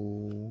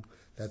 no,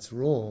 that's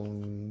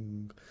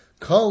wrong.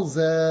 Kol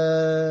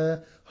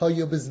zeh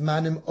hayu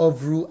bizmanim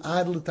avru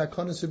ad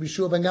l'takonos Rabbi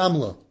Yeshua ben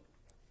Gamla.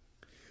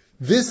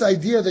 This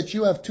idea that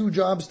you have two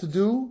jobs to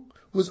do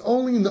was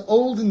only in the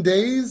olden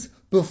days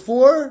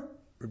before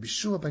Rabbi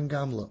Yeshua ben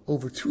Gamla,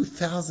 over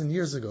 2,000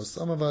 years ago.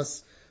 Some of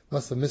us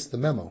must have missed the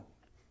memo.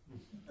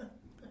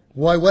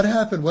 Why? What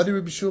happened? What did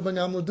Rabbi Yeshua ben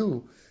Gamla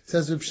do?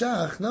 Says Rabbi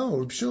Shach, no,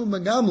 Rabbi Yeshua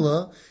ben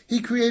Gamla,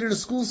 he created a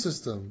school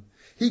system.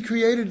 He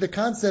created the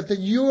concept that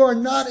you are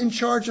not in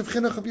charge of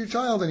chinuch of your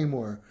child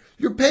anymore.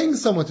 You're paying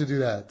someone to do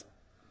that.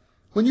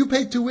 When you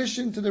pay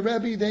tuition to the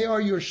Rebbe, they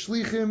are your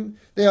shlichim,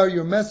 they are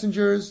your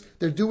messengers,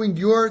 they're doing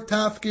your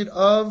tafkid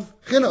of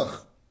chinuch.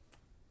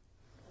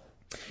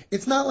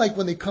 It's not like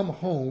when they come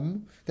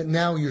home that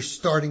now you're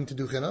starting to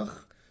do chinuch.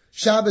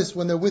 Shabbos,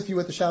 when they're with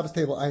you at the Shabbos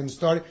table, I am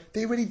starting.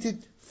 They already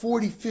did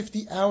 40,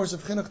 50 hours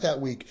of chinuch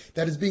that week.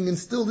 That is being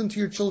instilled into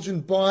your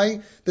children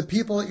by the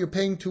people that you're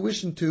paying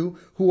tuition to,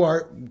 who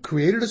are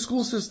created a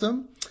school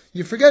system.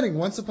 You're forgetting,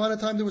 once upon a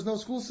time there was no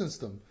school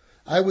system.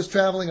 I was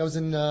traveling, I was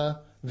in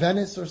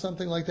Venice or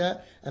something like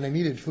that, and I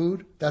needed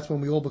food. That's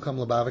when we all become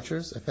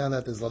Lubavitchers. I found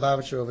out there's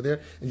Lubavitcher over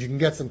there, and you can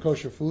get some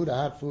kosher food,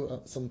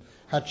 some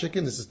hot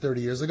chicken. This is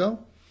 30 years ago.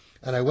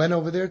 And I went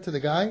over there to the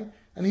guy,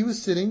 and he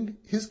was sitting,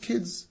 his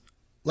kids,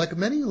 like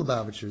many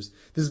Lubavitchers.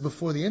 This is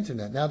before the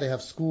internet. Now they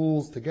have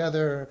schools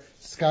together,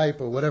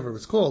 Skype or whatever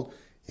it's called.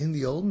 In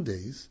the olden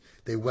days,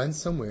 they went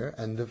somewhere,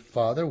 and the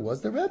father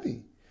was the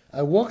Rebbe.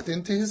 I walked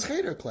into his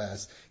cheder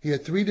class. He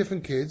had 3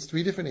 different kids,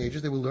 3 different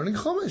ages. They were learning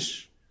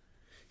Chumash.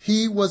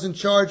 He was in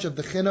charge of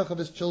the chinuch of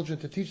his children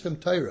to teach them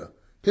Torah,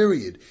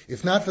 period.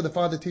 If not for the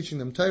father teaching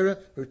them Torah,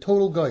 they're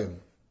total goyim.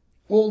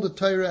 All the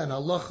Torah and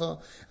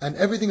halacha and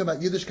everything about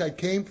Yiddishkeit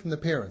came from the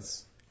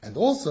parents. And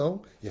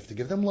also, you have to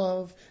give them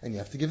love, and you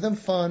have to give them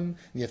fun, and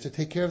you have to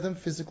take care of them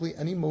physically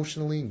and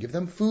emotionally, and give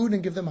them food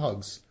and give them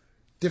hugs.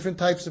 Different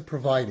types of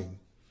providing.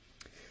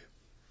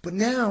 But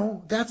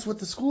now, that's what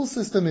the school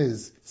system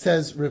is,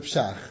 says Reb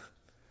Shach.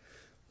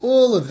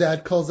 All of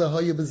that calls a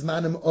hayu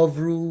b'zmanim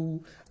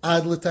avru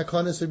ad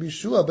l'takonos Rabbi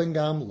Yeshua ben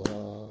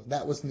Gamla.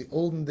 That was in the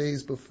olden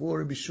days before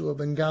Rabbi Yeshua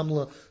ben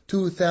Gamla,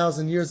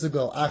 2,000 years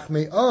ago. Ach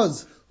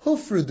me'oz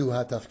hufredu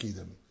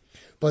hatafkidim.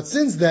 But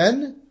since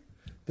then,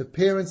 the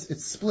parents,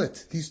 it's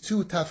split. These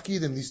two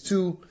tafkidim, these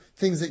two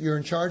things that you're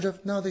in charge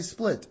of, now they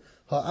split.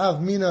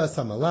 Ha'av mina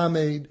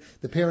samalamed.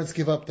 The parents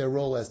give up their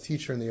role as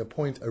teacher and they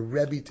appoint a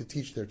rebbe to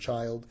teach their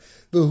child.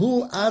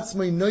 V'hu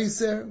atzmei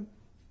noiser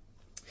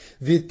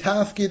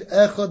v'tafkid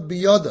echad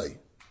biyodai.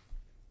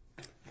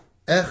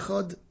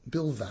 Echad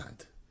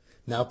bilvad.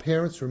 Now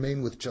parents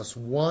remain with just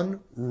one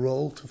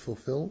role to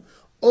fulfill.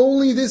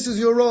 Only this is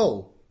your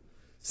role.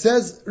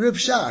 Says Reb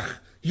Shach,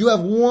 you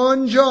have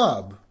one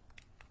job.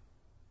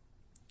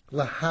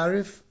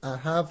 Laharif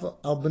ahava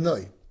al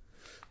b'noi.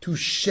 To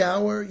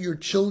shower your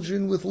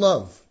children with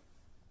love.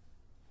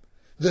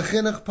 The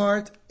chinuch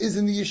part is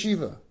in the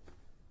yeshiva.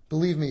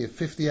 Believe me, if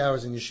 50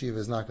 hours in yeshiva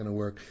is not going to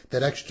work,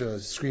 that extra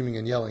screaming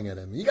and yelling at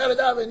him, you got to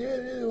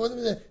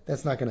daven,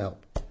 that's not going to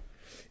help.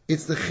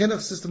 It's the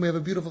chinuch system. We have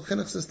a beautiful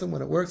chinuch system.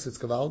 When it works, it's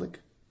gavaldik.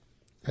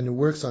 And it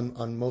works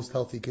on most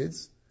healthy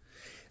kids.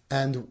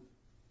 And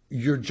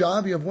your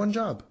job, you have one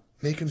job.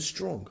 Make him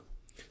strong.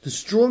 The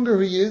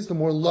stronger he is, the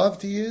more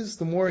loved he is,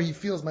 the more he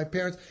feels, my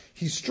parents,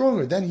 he's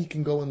stronger. Then he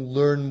can go and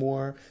learn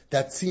more.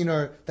 That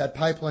tzinar, that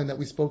pipeline that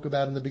we spoke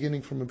about in the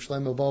beginning from Reb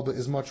Shlomo Balba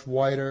is much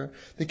wider.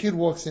 The kid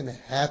walks in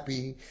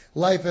happy.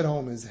 Life at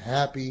home is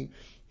happy.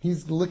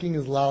 He's licking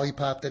his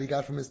lollipop that he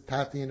got from his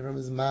tati and from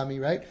his mommy,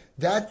 right?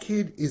 That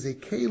kid is a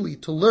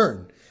keli to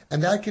learn.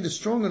 And that kid is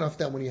strong enough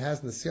that when he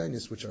has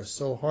nisyanis, which are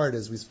so hard,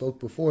 as we spoke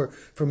before,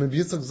 from Rabbi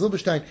Yitzchak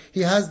Zilberstein, he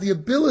has the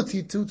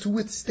ability to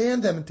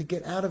withstand them and to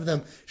get out of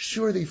them.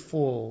 Sure, they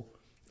fall.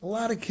 A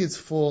lot of kids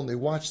fall and they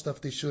watch stuff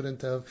they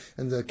shouldn't have,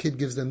 and the kid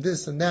gives them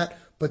this and that,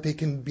 but they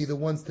can be the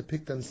ones to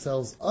pick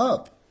themselves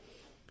up.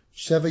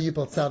 Sheva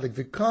Yipal Tzadik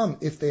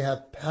Vikam, if they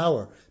have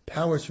power.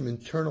 Power is from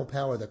internal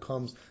power that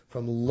comes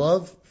from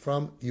love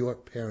from your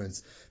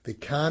parents.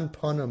 Vikan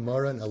Pana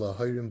Maran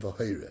Elahirim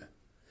Vahira.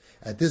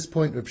 At this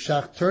point, Reb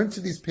Shach turned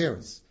to these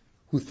parents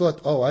who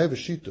thought, oh, I have a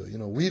shita,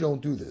 we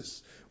don't do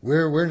this.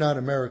 We're not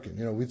American,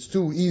 it's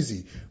too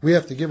easy. We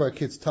have to give our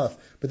kids tough.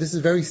 But this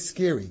is very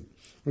scary.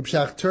 Reb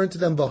Shach turned to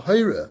them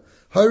Vahira.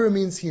 Hira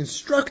means he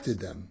instructed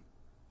them.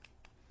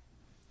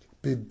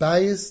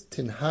 Bibayis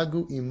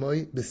tinhagu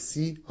imoy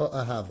b'si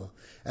ha'ahava.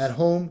 At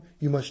home,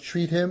 you must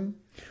treat him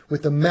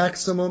with the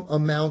maximum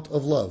amount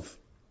of love.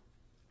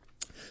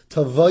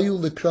 Tavayu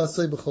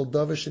likrasei b'chol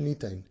davar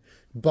shenitain.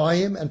 Buy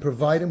him and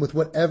provide him with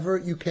whatever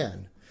you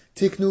can.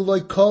 Tiknu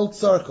loy kol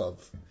tzarchav.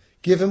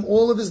 Give him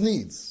all of his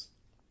needs.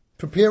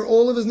 Prepare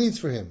all of his needs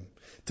for him.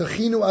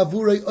 Tachinu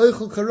avurei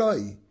oichel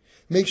karai.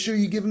 Make sure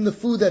you give him the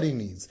food that he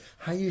needs.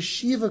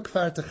 Hayeshiva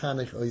kvar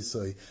tachanech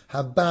oisoi.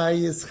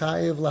 Habayis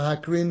chayev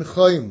lahakrin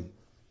choim.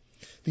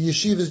 The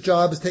yeshiva's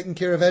job is taking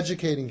care of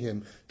educating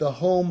him. The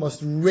home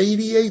must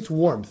radiate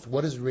warmth.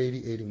 What is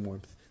radiating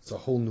warmth? It's a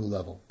whole new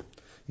level.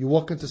 You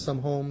walk into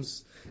some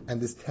homes and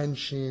there's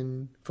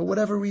tension, for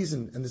whatever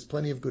reason, and there's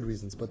plenty of good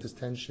reasons, but there's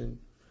tension.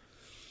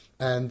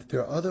 And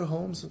there are other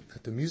homes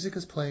that the music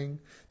is playing,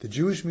 the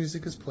Jewish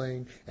music is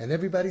playing, and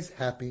everybody's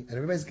happy, and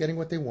everybody's getting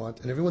what they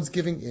want, and everyone's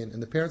giving in,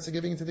 and the parents are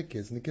giving into the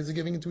kids, and the kids are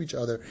giving into each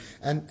other,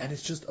 and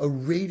it's just a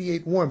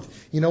radiate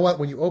warmth. You know what?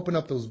 When you open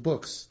up those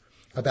books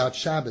about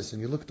Shabbos,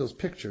 and you look at those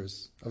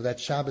pictures of that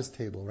Shabbos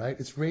table, right?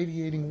 It's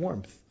radiating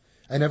warmth.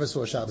 I never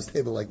saw a Shabbos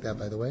table like that,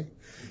 by the way.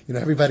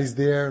 Everybody's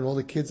there, and all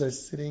the kids are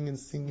sitting and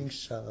singing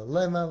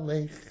Shalom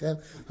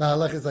Aleichem.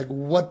 It's like,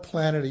 what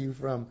planet are you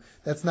from?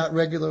 That's not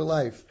regular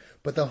life.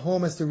 But the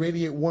home has to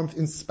radiate warmth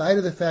in spite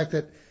of the fact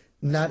that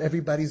not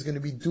everybody's going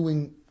to be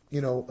doing,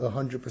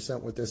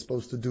 100% what they're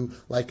supposed to do,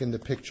 like in the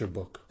picture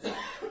book.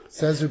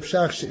 Says Reb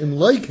Shach, she'im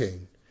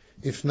loikein.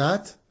 If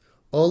not,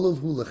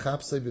 olulhu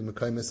lechapsei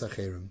b'mekaymes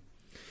acherim.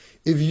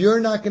 If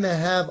you're not going to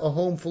have a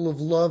home full of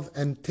love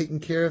and taking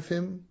care of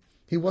him,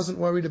 he wasn't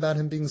worried about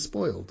him being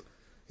spoiled.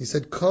 He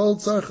said, kol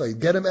tzarchai,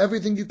 get him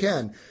everything you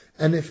can.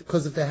 And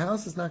because if the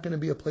house is not going to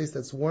be a place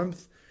that's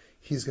warmth,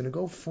 he's going to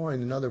go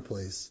find another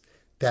place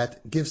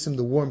that gives him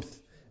the warmth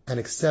and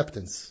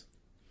acceptance.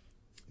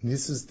 And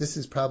this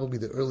is probably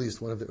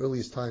one of the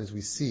earliest times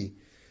we see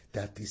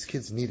that these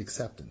kids need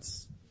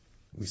acceptance.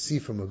 We see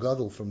from a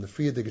gadol, from the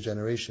Frierdiker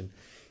generation,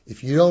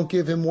 if you don't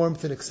give him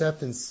warmth and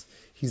acceptance,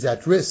 he's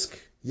at risk.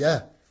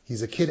 Yeah,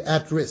 he's a kid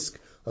at risk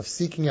of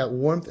seeking out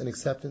warmth and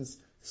acceptance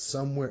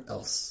somewhere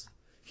else.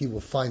 He will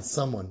find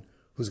someone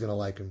who's going to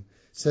like him.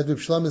 Said Reb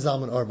Shlomo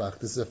Zalman Auerbach,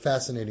 this is a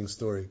fascinating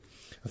story.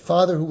 A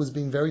father who was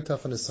being very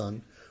tough on his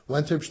son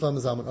went to Reb Shlomo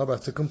Zalman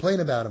Auerbach to complain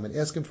about him and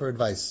ask him for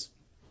advice.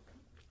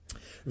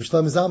 Reb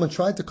Shlomo Zalman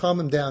tried to calm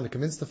him down and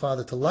convince the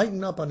father to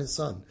lighten up on his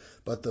son,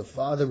 but the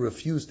father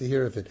refused to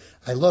hear of it.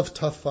 I love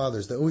tough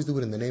fathers. They always do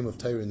it in the name of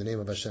Torah, in the name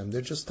of Hashem.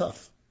 They're just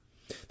tough.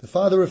 The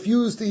father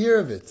refused to hear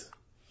of it.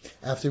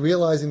 After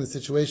realizing the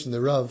situation, the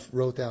Rav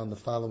wrote down the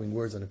following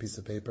words on a piece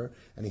of paper,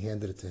 and he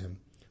handed it to him.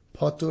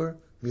 Potur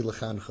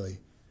milachanchai.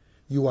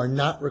 You are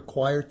not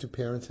required to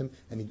parent him,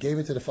 and he gave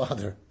it to the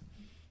father.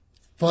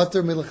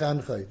 Potur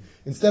milachanchai.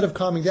 Instead of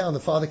calming down, the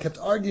father kept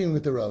arguing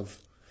with the Rav,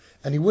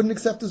 and he wouldn't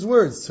accept his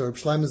words. So Reb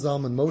Shlomo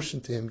Zalman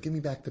motioned to him, give me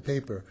back the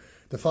paper.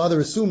 The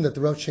father assumed that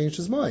the Rav changed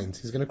his mind.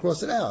 He's going to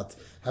cross it out.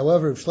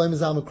 However, Reb Shlomo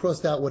Zalman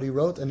crossed out what he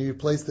wrote, and he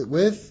replaced it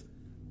with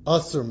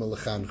Asur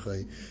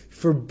milachanchai.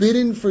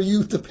 Forbidden for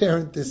you to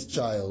parent this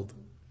child.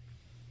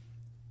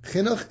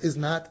 Chinuch is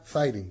not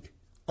fighting,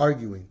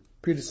 arguing,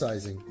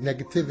 criticizing,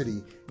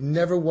 negativity.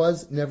 Never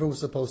was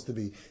supposed to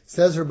be.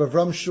 Says Reb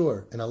Avram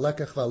Shur in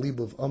Alekach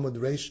V'Alibuv Amud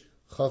Reish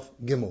Chaf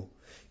Gimel.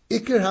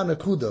 Iker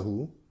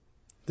hanakudahu,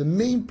 the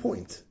main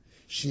point,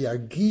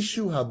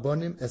 shiargishu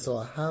habonim es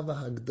ohava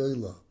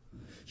hagdoila,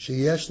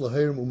 sheyesh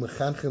lahirim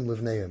u'mechanchem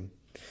levneim,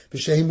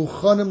 v'shehi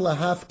muchanim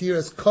lahaftir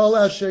es kol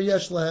asher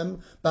yesh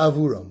lahem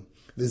ba'avuram.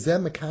 The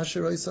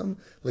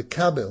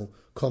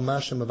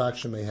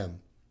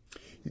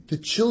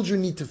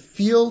children need to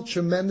feel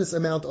tremendous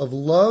amount of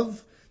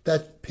love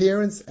that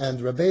parents and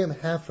Rabbeim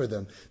have for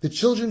them. The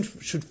children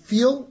should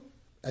feel,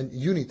 and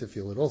you need to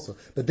feel it also,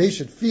 but they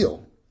should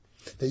feel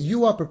that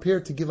you are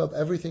prepared to give up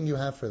everything you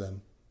have for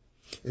them.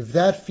 If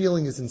that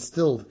feeling is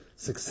instilled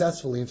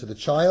successfully into the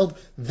child,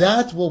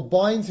 that will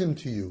bind him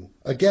to you.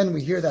 Again,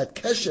 we hear that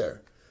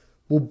kesher.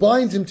 Will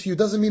bind him to you.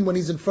 Doesn't mean when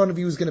he's in front of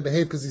you he's going to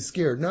behave because he's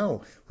scared.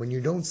 No. When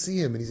you don't see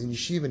him and he's in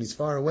yeshiva and he's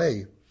far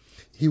away,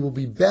 he will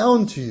be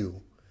bound to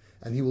you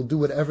and he will do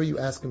whatever you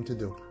ask him to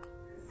do.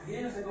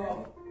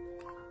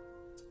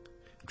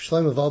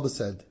 Shlomo Valba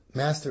said,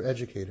 master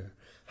educator.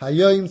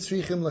 Hayoim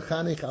tzrichim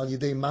lechanech al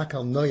yidei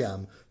makal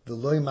noyam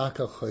v'loy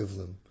makal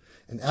choivlim.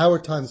 In our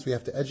times, we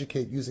have to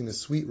educate using a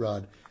sweet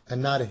rod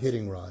and not a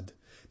hitting rod.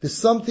 There's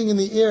something in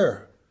the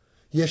air.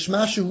 Yesh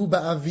mashu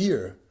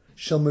ba'avir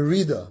shel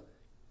merida.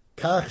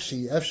 There's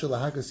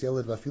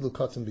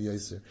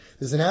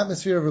an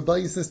atmosphere of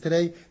rebelliousness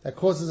today that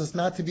causes us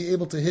not to be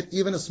able to hit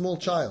even a small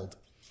child.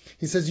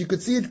 He says you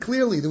could see it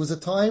clearly. There was a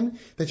time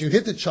that you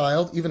hit the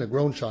child, even a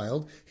grown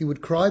child, he would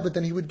cry, but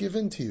then he would give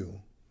in to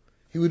you.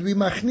 He would be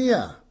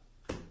machnia.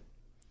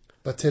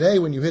 But today,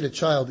 when you hit a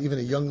child, even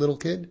a young little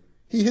kid,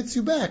 he hits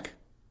you back.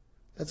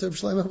 That's what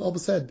Shlomo Alba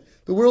said.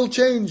 The world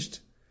changed.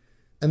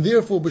 And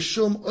therefore,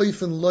 b'shum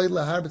oifen loy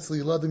laharbetz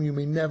li'yeladim, you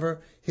may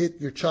never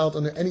hit your child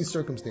under any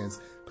circumstance,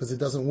 because it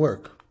doesn't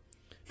work.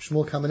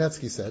 Shmuel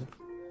Kamenetsky said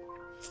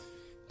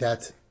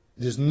that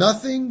there's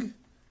nothing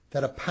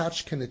that a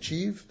patch can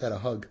achieve that a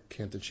hug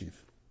can't achieve.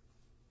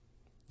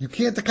 You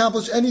can't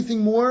accomplish anything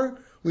more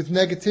with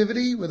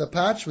negativity, with a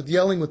patch, with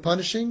yelling, with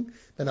punishing,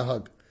 than a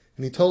hug.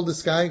 And he told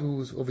this guy who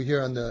was over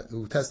here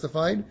who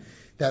testified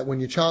that when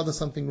your child does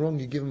something wrong,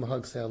 you give him a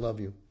hug, say I love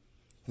you.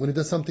 When he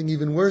does something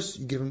even worse,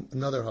 you give him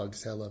another hug,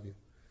 say I love you.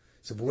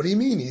 He said, but what do you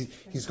mean?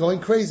 He's going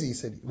crazy. He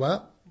said,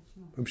 what?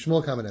 From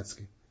Shmuel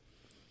Kamenetsky.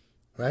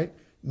 Right?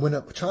 When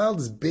a child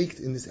is baked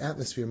in this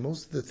atmosphere,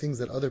 most of the things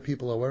that other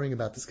people are worrying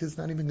about, this kid's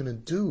not even going to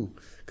do,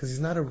 because he's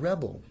not a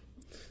rebel.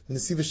 And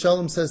the Nesiv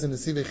Shalom says in the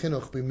Nesiv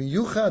Chinuch,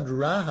 "B'miyuchad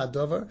ra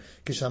hadavar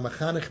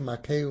kishamachanech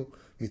makeu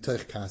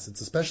mitoich kas."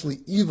 It's especially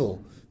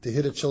evil to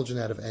hit a children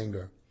out of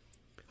anger.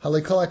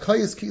 Halekal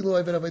hakayis ki'ilu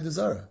aved avodah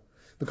zara.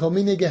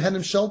 When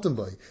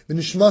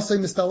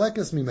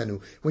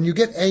you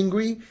get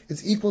angry,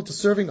 it's equal to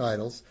serving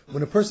idols.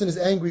 When a person is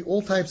angry,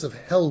 all types of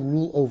hell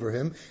rule over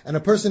him. And a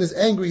person is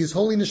angry, his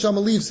holy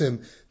neshama leaves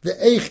him.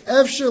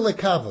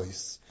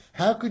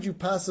 How could you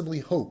possibly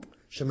hope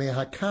from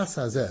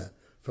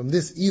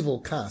this evil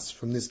kas,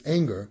 from this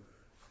anger,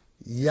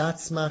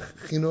 that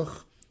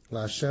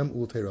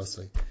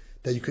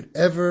you could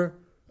ever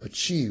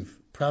achieve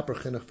proper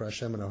chinuch for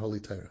Hashem and our holy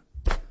Torah?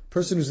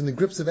 Person who's in the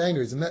grips of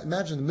anger,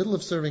 imagine in the middle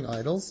of serving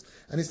idols,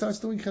 and he starts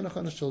doing chinuch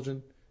on his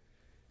children.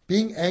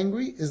 Being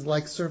angry is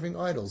like serving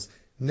idols.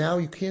 Now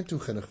you can't do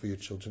chinuch for your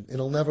children.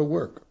 It'll never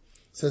work.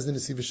 Says the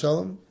Nesiv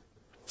Shalom,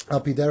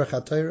 Al pi derech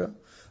HaTorah,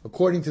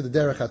 according to the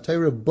derech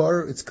HaTorah,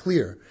 bar, it's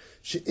clear.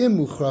 She'im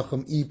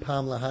muchrachim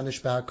ipam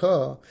lahanish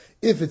ba'aka,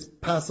 if it's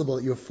possible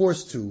that you're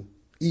forced to,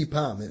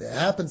 ipam, it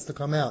happens to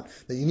come out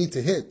that you need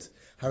to hit,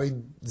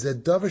 even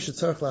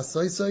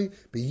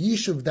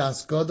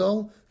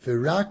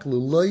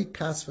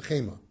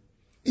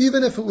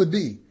if it would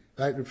be,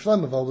 right? Reb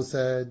Shlomo always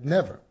said,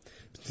 never.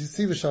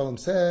 Nesiv Shalom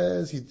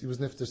says, he was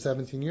nifter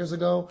 17 years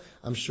ago.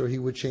 I'm sure he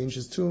would change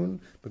his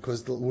tune,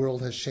 because the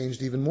world has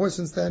changed even more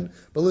since then.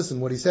 But listen,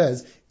 what he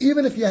says,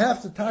 even if you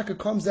have to, taka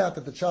comes out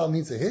that the child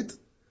needs a hit,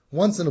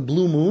 once in a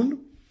blue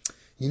moon,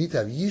 you need to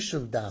have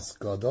Yishuv Das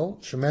Gadol,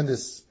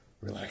 tremendous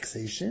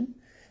relaxation,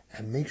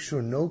 and make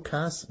sure no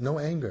kas, no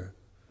anger.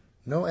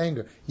 No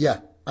anger.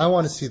 Yeah, I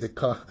want to see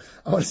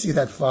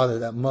that father,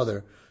 that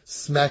mother,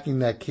 smacking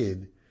that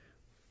kid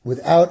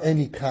without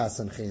any kas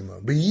and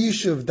chema.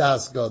 B'yishuv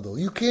das gadol.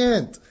 You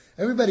can't.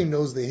 Everybody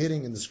knows the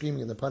hitting and the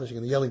screaming and the punishing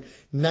and the yelling.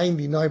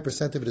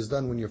 99% of it is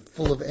done when you're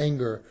full of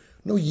anger.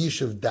 No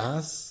yishuv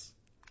das.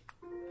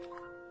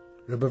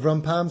 Rabbi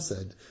Avram Pam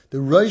said, the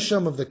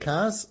roisham of the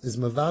kas is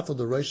mavatal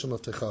the roisham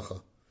of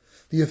techacha.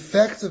 The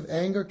effects of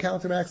anger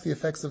counteracts the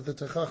effects of the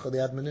techacha,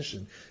 the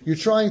admonition. You're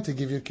trying to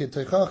give your kid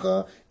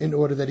techacha in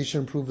order that he should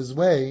improve his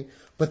way,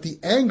 but the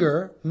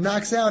anger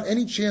knocks out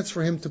any chance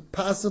for him to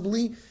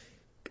possibly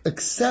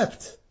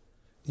accept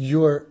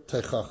your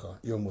techacha,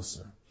 your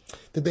musar.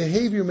 The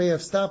behavior may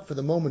have stopped for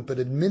the moment, but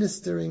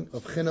administering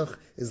of chinuch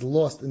is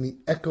lost in the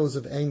echoes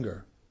of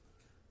anger.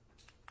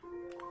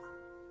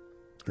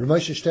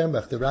 Ramosha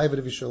Sternbach, the Raavad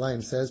of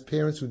Yerushalayim, says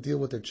parents who deal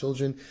with their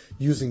children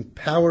using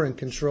power and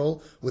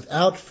control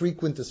without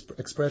frequent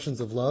expressions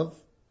of love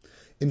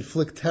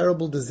inflict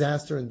terrible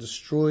disaster and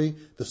destroy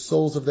the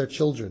souls of their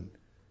children.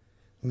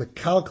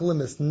 Mekalkalim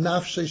es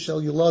nafshei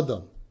shel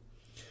yiladam.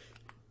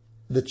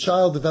 The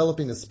child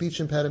developing a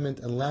speech impediment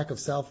and lack of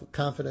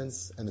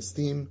self-confidence and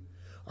esteem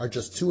are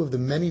just two of the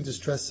many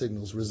distress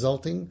signals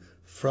resulting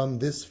from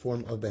this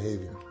form of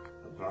behavior.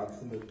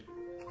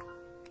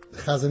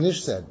 Chazon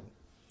Ish said,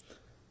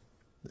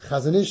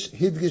 Chazon Ish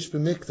hidgish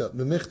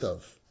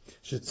b'michtav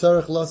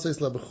shetzarech lasos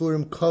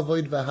labechurim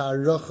kavod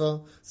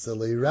v'ha'aracha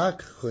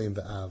zeleirak choim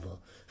v'ava.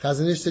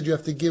 Chazon Ish said you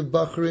have to give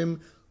bachurim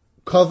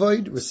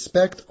kavod,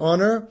 respect,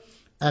 honor,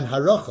 and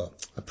haracha,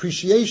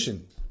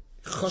 appreciation.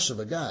 Choshev,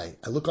 a guy,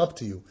 I look up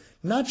to you.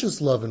 Not just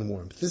love and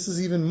warmth. This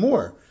is even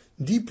more.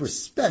 Deep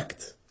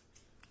respect.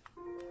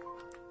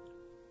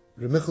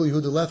 Reb Michal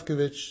Yehuda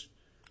Lefkovich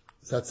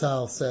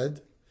Zatzal said,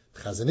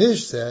 Chazon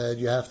Ish said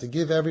you have to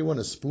give everyone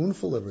a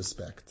spoonful of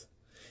respect.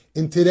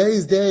 In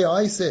today's day,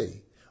 I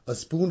say, a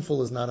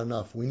spoonful is not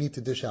enough. We need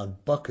to dish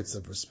out buckets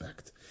of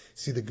respect.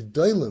 See, the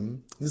Gedolim,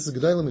 this is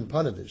Gedolim in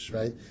Panavish,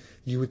 right?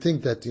 You would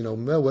think that,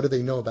 what do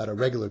they know about a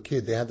regular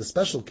kid? They had the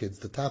special kids,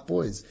 the top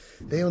boys.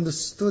 They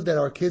understood that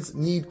our kids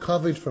need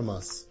coverage from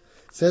us.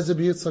 Says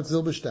Rabbi Yitzchak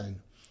Zilberstein,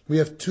 we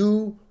have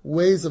two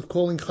ways of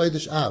calling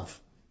Chodesh Av.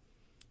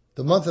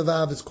 The month of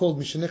Av is called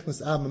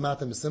Mishenichnas Av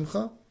Mamata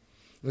Mesimcha,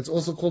 and it's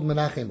also called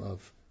Menachem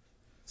Av.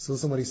 So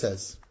listen what he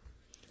says.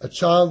 A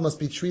child must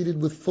be treated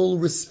with full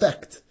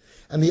respect,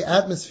 and the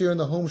atmosphere in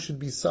the home should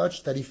be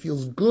such that he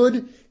feels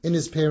good in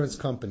his parents'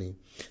 company.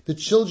 The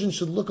children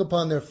should look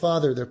upon their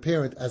father, their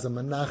parent, as a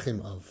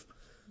Menachem Av,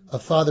 a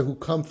father who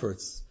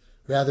comforts,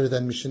 rather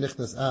than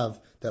Mishenichnas Av,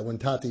 that when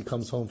Tati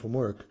comes home from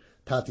work,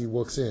 Tati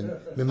walks in,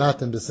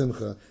 Mimatem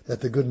Besimcha,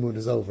 that the good mood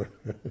is over.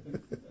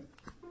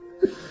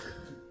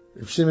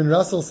 Shimon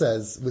Russell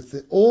says,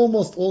 with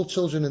almost all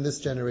children in this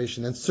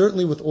generation, and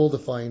certainly with all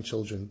defiant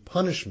children,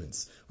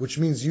 punishments, which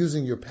means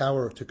using your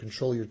power to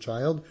control your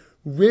child,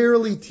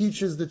 rarely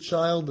teaches the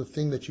child the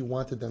thing that you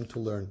wanted them to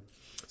learn.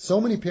 So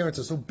many parents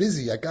are so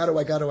busy, I got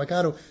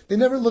to. They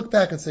never look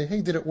back and say, hey,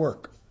 did it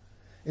work?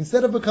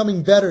 Instead of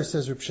becoming better,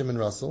 says Reb Shimon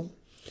Russell,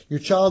 your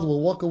child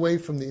will walk away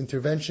from the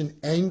intervention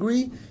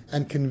angry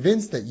and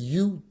convinced that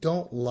you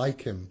don't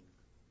like him.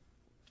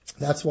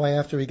 That's why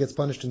after he gets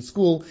punished in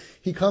school,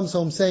 he comes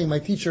home saying, my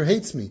teacher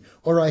hates me,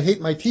 or I hate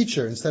my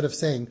teacher, instead of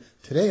saying,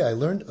 today I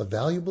learned a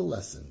valuable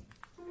lesson.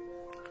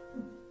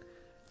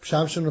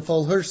 Shamshon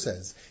Raphael Hirsch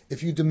says,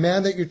 if you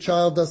demand that your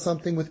child does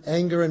something with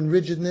anger and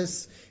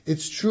rigidness,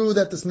 it's true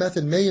that this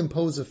method may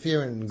impose a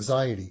fear and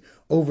anxiety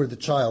over the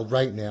child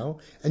right now,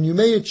 and you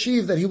may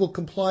achieve that he will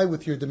comply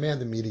with your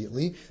demand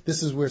immediately.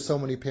 This is where so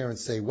many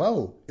parents say,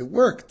 whoa, it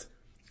worked.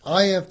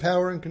 I have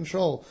power and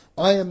control.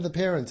 I am the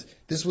parent.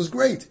 This was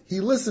great. He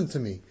listened to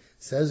me.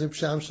 Says Reb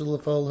Shamshon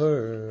Raphael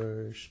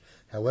Hirsch.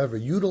 However,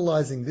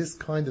 utilizing this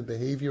kind of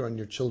behavior on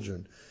your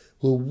children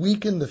will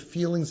weaken the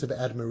feelings of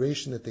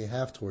admiration that they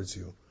have towards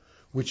you,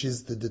 which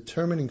is the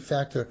determining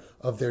factor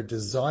of their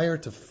desire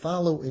to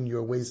follow in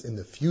your ways in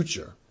the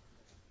future.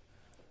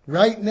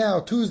 Right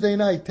now, Tuesday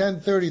night,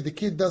 10:30, the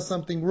kid does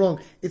something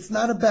wrong. It's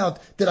not about,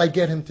 did I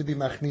get him to be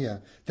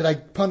machnia? Did I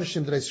punish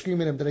him? Did I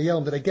scream at him? Did I yell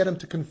him? Did I get him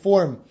to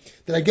conform?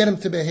 Did I get him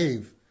to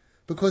behave?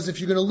 Because if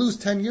you're going to lose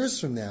 10 years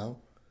from now,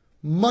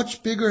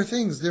 much bigger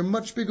things, there are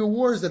much bigger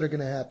wars that are going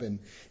to happen.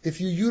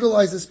 If you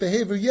utilize this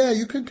behavior, yeah,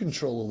 you can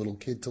control a little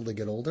kid till they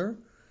get older,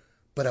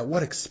 but at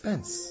what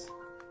expense?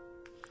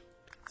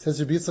 Says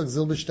Rabbi Yitzchak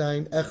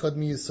Zilberstein, Echad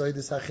mi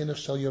yisoidis hachinuch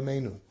shel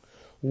yomenu.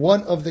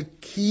 One of the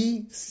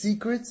key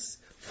secrets,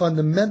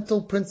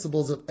 fundamental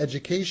principles of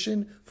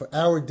education for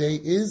our day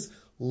is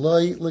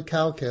loy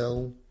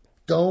lekalkel.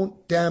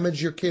 Don't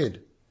damage your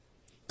kid.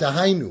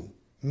 Dahainu,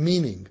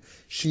 meaning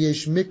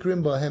sheyesh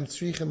mikrim bahem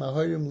tzrichem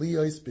ahorim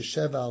liyos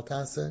b'sheva al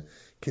tase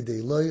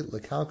kidei loy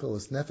lekalkel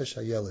es nefesh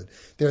hayeled.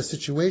 There are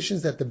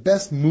situations that the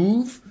best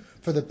move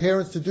for the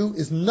parents to do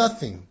is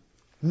nothing,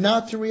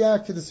 not to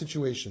react to the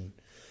situation,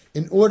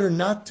 in order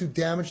not to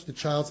damage the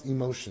child's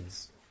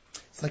emotions.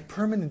 It's like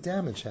permanent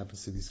damage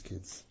happens to these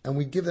kids. And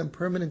we give them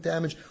permanent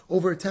damage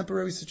over a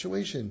temporary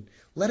situation.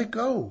 Let it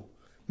go.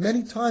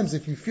 Many times,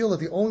 if you feel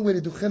that the only way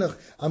to do chinuch,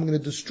 I'm going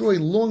to destroy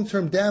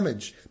long-term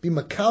damage, be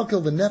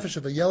makalkel the nefesh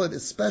of a yelad,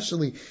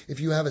 especially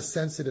if you have a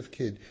sensitive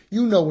kid.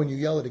 You know when you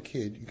yell at a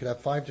kid, you could have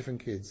 5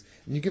 different kids,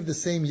 and you give the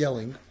same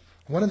yelling,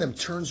 one of them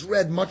turns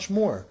red much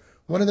more.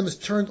 One of them is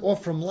turned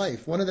off from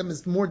life. One of them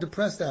is more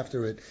depressed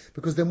after it,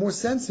 because they're more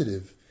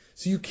sensitive.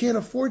 So you can't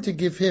afford to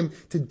give him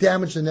to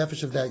damage the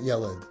nefesh of that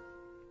yelad.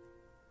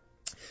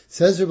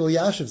 Says Rabbi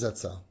Yashiv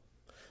Zatzal,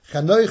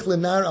 Chanoich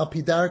lenar al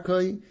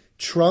pidarkoi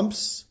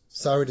trumps,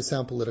 sorry to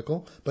sound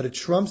political, but it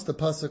trumps the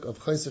pasuk of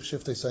Chaysach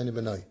Shiftei Sayni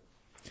B'nai.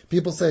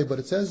 People say, but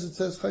it says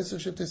Chaysach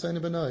Shiftei Sayni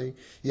B'nai.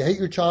 You hate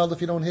your child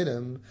if you don't hit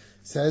him.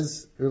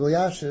 Says Rabbi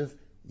Yashiv,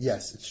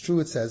 yes, it's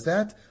true it says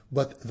that,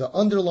 but the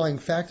underlying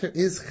factor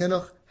is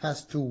chinuch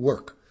has to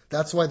work.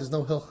 That's why there's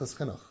no hilchas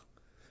chinuch.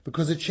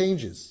 Because it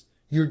changes.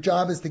 Your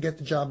job is to get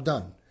the job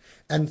done.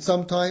 And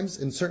sometimes,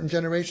 in certain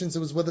generations,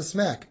 it was with a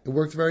smack. It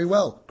worked very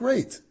well.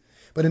 Great.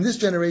 But in this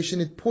generation,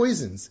 it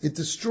poisons. It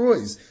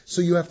destroys.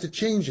 So you have to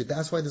change it.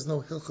 That's why there's no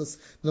hilchas,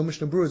 no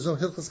Mishnah Berurah, there's no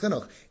hilchas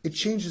chinuch. It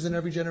changes in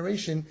every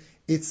generation.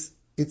 It's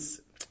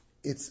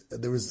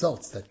the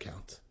results that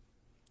count.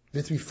 We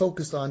have to be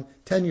focused on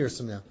 10 years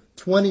from now,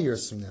 20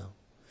 years from now.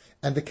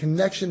 And the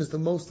connection is the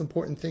most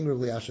important thing,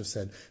 Rabbi Yashiv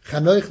said.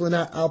 Chanoich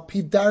lena al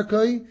pi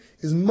darkoi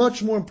is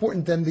much more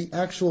important than the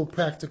actual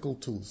practical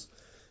tools.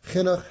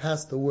 Chinuch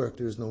has to work.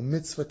 There is no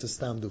mitzvah to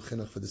stam do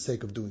chinuch for the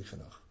sake of doing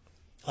chinuch.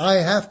 I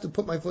have to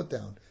put my foot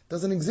down. It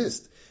doesn't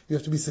exist. You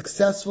have to be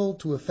successful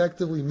to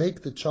effectively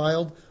make the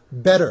child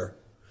better.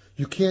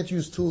 You can't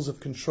use tools of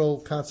control,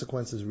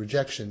 consequences,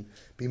 rejection,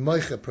 be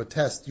moicha,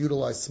 protest,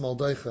 utilize small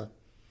doicha,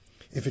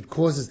 if it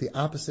causes the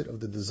opposite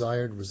of the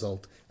desired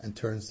result and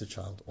turns the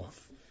child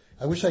off.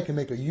 I wish I could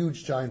make a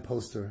huge giant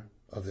poster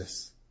of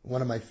this.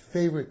 One of my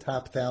favorite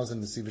top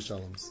 1,000 Nesiv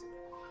Shaloms.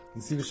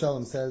 Nesiv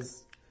Shalom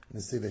says,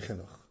 Nesiv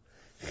Chinuch.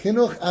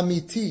 Chinuch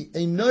amiti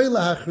einoi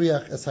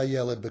lahachriach es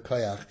hayeled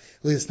b'koyach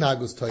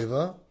li'isnagus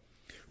toiva.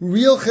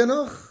 Real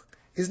chinuch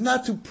is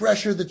not to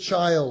pressure the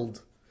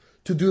child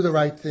to do the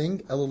right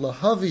thing,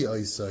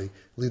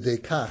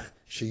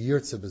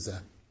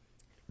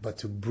 but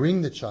to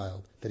bring the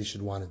child that he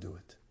should want to do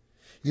it.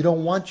 You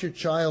don't want your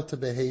child to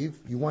behave,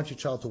 you want your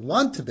child to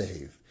want to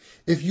behave.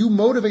 If you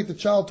motivate the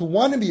child to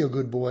want to be a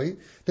good boy,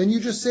 then you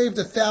just saved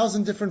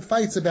 1,000 different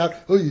fights about,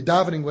 oh, you're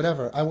davening,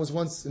 whatever. I was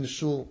once in a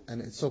shul,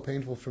 and it's so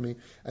painful for me.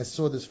 I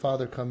saw this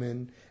father come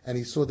in, and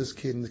he saw this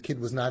kid, and the kid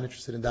was not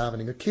interested in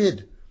davening. A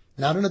kid,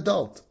 not an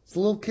adult. It's a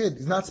little kid.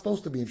 He's not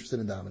supposed to be interested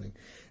in davening.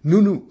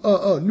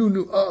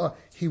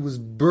 He was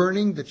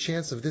burning the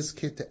chance of this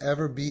kid to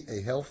ever be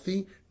a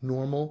healthy,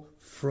 normal,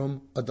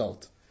 frum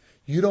adult.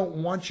 You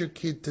don't want your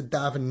kid to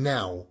daven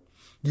now.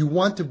 You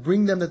want to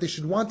bring them that they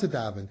should want to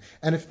daven.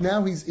 And if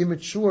now he's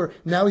immature,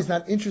 now he's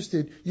not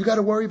interested, you got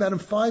to worry about him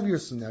 5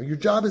 years from now. Your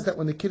job is that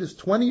when the kid is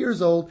 20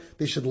 years old,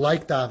 they should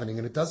like davening.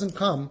 And it doesn't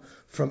come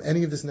from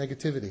any of this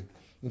negativity.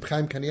 And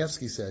Chaim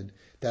Kanievsky said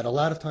that a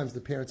lot of times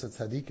the parents are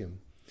tzaddikim,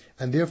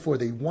 and therefore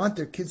they want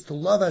their kids to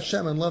love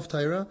Hashem and love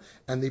Torah,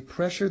 and they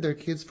pressure their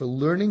kids for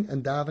learning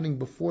and davening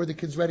before the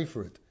kid's ready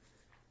for it.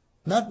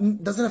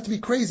 Doesn't have to be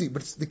crazy,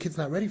 but the kid's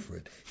not ready for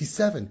it. He's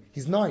 7,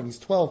 he's 9, he's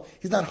 12.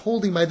 He's not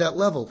holding by that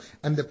level.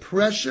 And the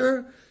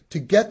pressure to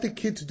get the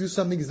kid to do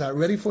something he's not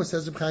ready for,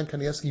 says Reb Chaim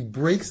Kanievsky,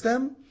 breaks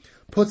them,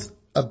 puts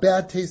a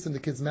bad taste in the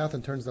kid's mouth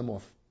and turns them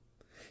off.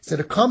 He said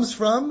it comes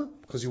from,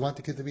 because you want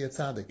the kid to be a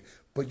tzaddik,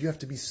 but you have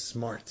to be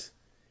smart.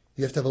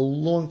 You have to have a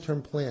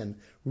long-term plan.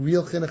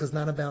 Real chinuch is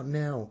not about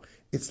now.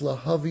 It's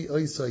lahavi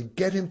oisai.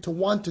 Get him to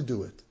want to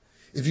do it.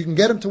 If you can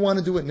get him to want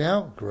to do it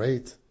now,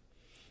 great.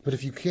 But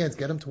if you can't,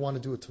 get him to want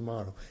to do it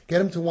tomorrow.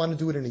 Get him to want to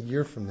do it in a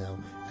year from now.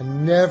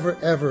 And never,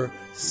 ever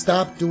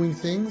stop doing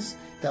things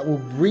that will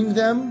bring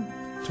them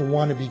to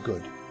want to be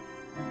good.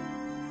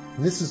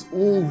 And this is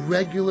all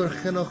regular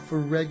chinuch for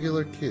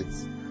regular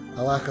kids.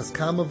 Alachas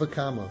kama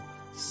v'kama.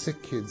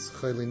 Sick kids,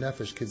 chayli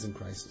nefesh, kids in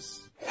crisis.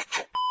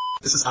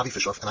 This is Avi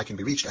Fishoff, and I can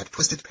be reached at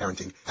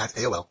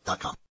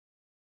twistedparenting@aol.com.